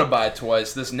what I'm going to buy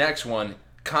twice? This next one,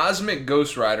 Cosmic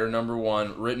Ghost Rider number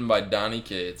 1, written by Donny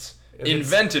Cates.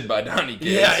 Invented by Donny Cates.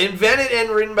 Yeah, invented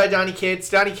and written by Donny Cates.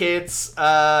 Donny Cates,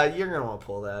 you're going to want to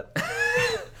pull that.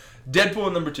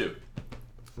 Deadpool number 2.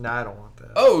 Nah, I don't want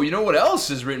that. Oh, you know what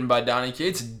else is written by Donny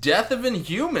Cates? Death of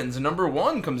Inhumans number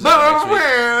 1 comes out next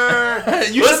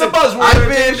week. You said the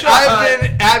buzzword. I've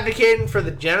been advocating for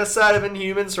the genocide of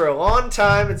Inhumans for a long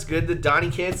time. It's good that Donny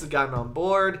Cates has gotten on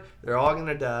board. They're all going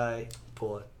to die.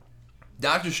 Pull it.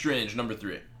 Doctor Strange number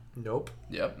 3. Nope.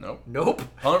 Yep, nope. Nope.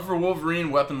 Hunt for Wolverine,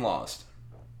 Weapon Lost.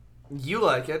 You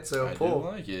like it, so pull.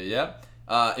 I do like it, yep.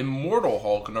 Immortal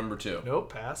Hulk number 2.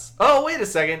 Nope, pass. Oh, wait a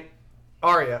second.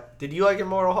 Arya, did you like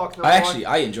Immortal Hulk number 1?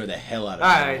 I enjoyed the hell out of it.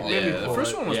 Alright, Yeah, the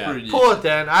first one was pretty decent. Pull it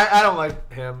then. I don't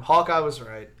like him. Hawkeye was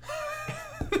right.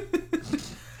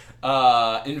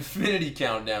 Infinity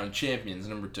Countdown Champions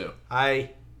number 2. I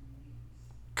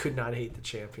could not hate the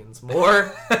Champions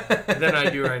more than I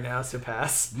do right now, so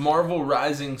pass. Marvel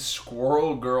Rising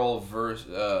Squirrel Girl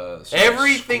versus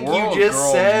everything Squirrel you just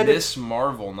Girl said Miss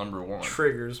Marvel number 1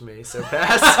 triggers me, so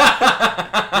pass.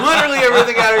 Literally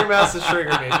everything out of your mouth is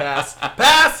triggering me. Pass.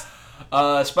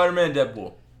 Spider-Man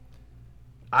Deadpool.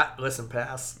 Listen,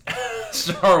 pass.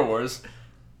 Star Wars.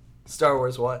 Star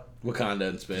Wars what? Wakanda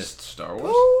in space. Just Star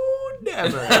Wars. Oh,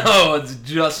 never. Oh, it's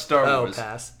just Star Wars.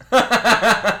 Pass.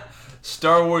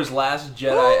 Star Wars Last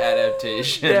Jedi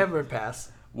adaptation. Never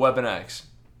pass. Weapon X.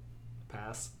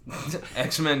 Pass.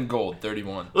 X-Men Gold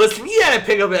 31. Listen, you gotta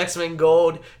pick up X-Men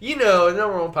Gold. You know,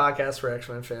 number 1 podcast for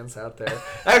X-Men fans out there.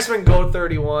 X-Men Gold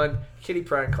 31. Kitty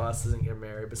Pryde Claus doesn't get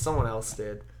married, but someone else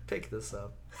did. Pick this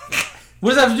up.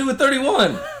 What does that have to do with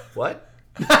 31? What?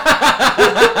 What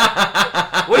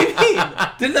do you mean?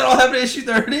 Didn't that all happen in issue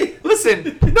 30? Listen,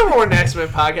 number one X-Men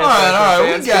podcast. All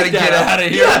right, fans, we gotta pick get that out of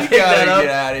up. here. Yeah, We pick gotta that up.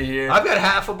 get out of here. I've got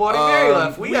half a Bloody Mary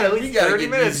left. We got at least 30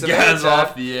 minutes. These guys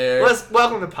off the air.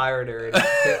 Welcome to Pirate Radio.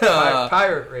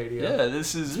 Pirate Radio. Yeah,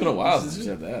 this is. It's been a while since we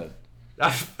said that.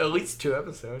 At least 2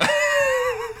 episodes.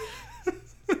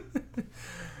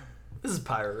 This is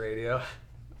Pirate Radio.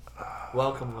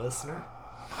 Welcome, listener.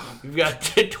 We've got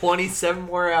 27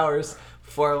 more hours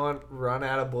before I run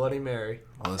out of Bloody Mary.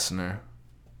 Listener,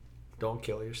 don't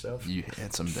kill yourself. You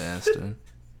handsome bastard.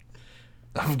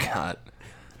 I've got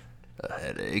a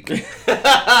headache.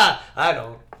 I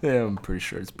don't. Yeah, I'm pretty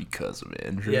sure it's because of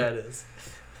Andrew. Yeah, it is.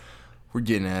 We're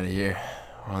getting out of here.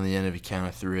 We're on the end of a count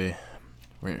of 3.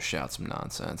 We're going to shout some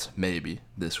nonsense. Maybe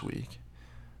this week.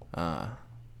 1,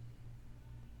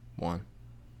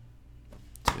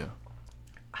 2,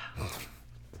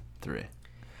 3.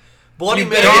 Bloody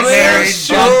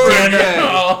Marys are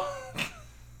okay.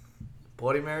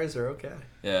 Bloody Marys are okay.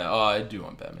 Yeah, I do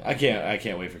want Batman. I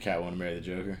can't wait for Catwoman to marry the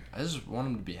Joker. I just want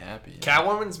him to be happy.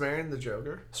 Catwoman's marrying the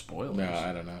Joker? Spoilers. No,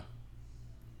 I don't know.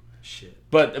 Shit.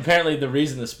 But apparently the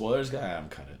reason the spoilers got, I'm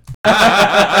cut it.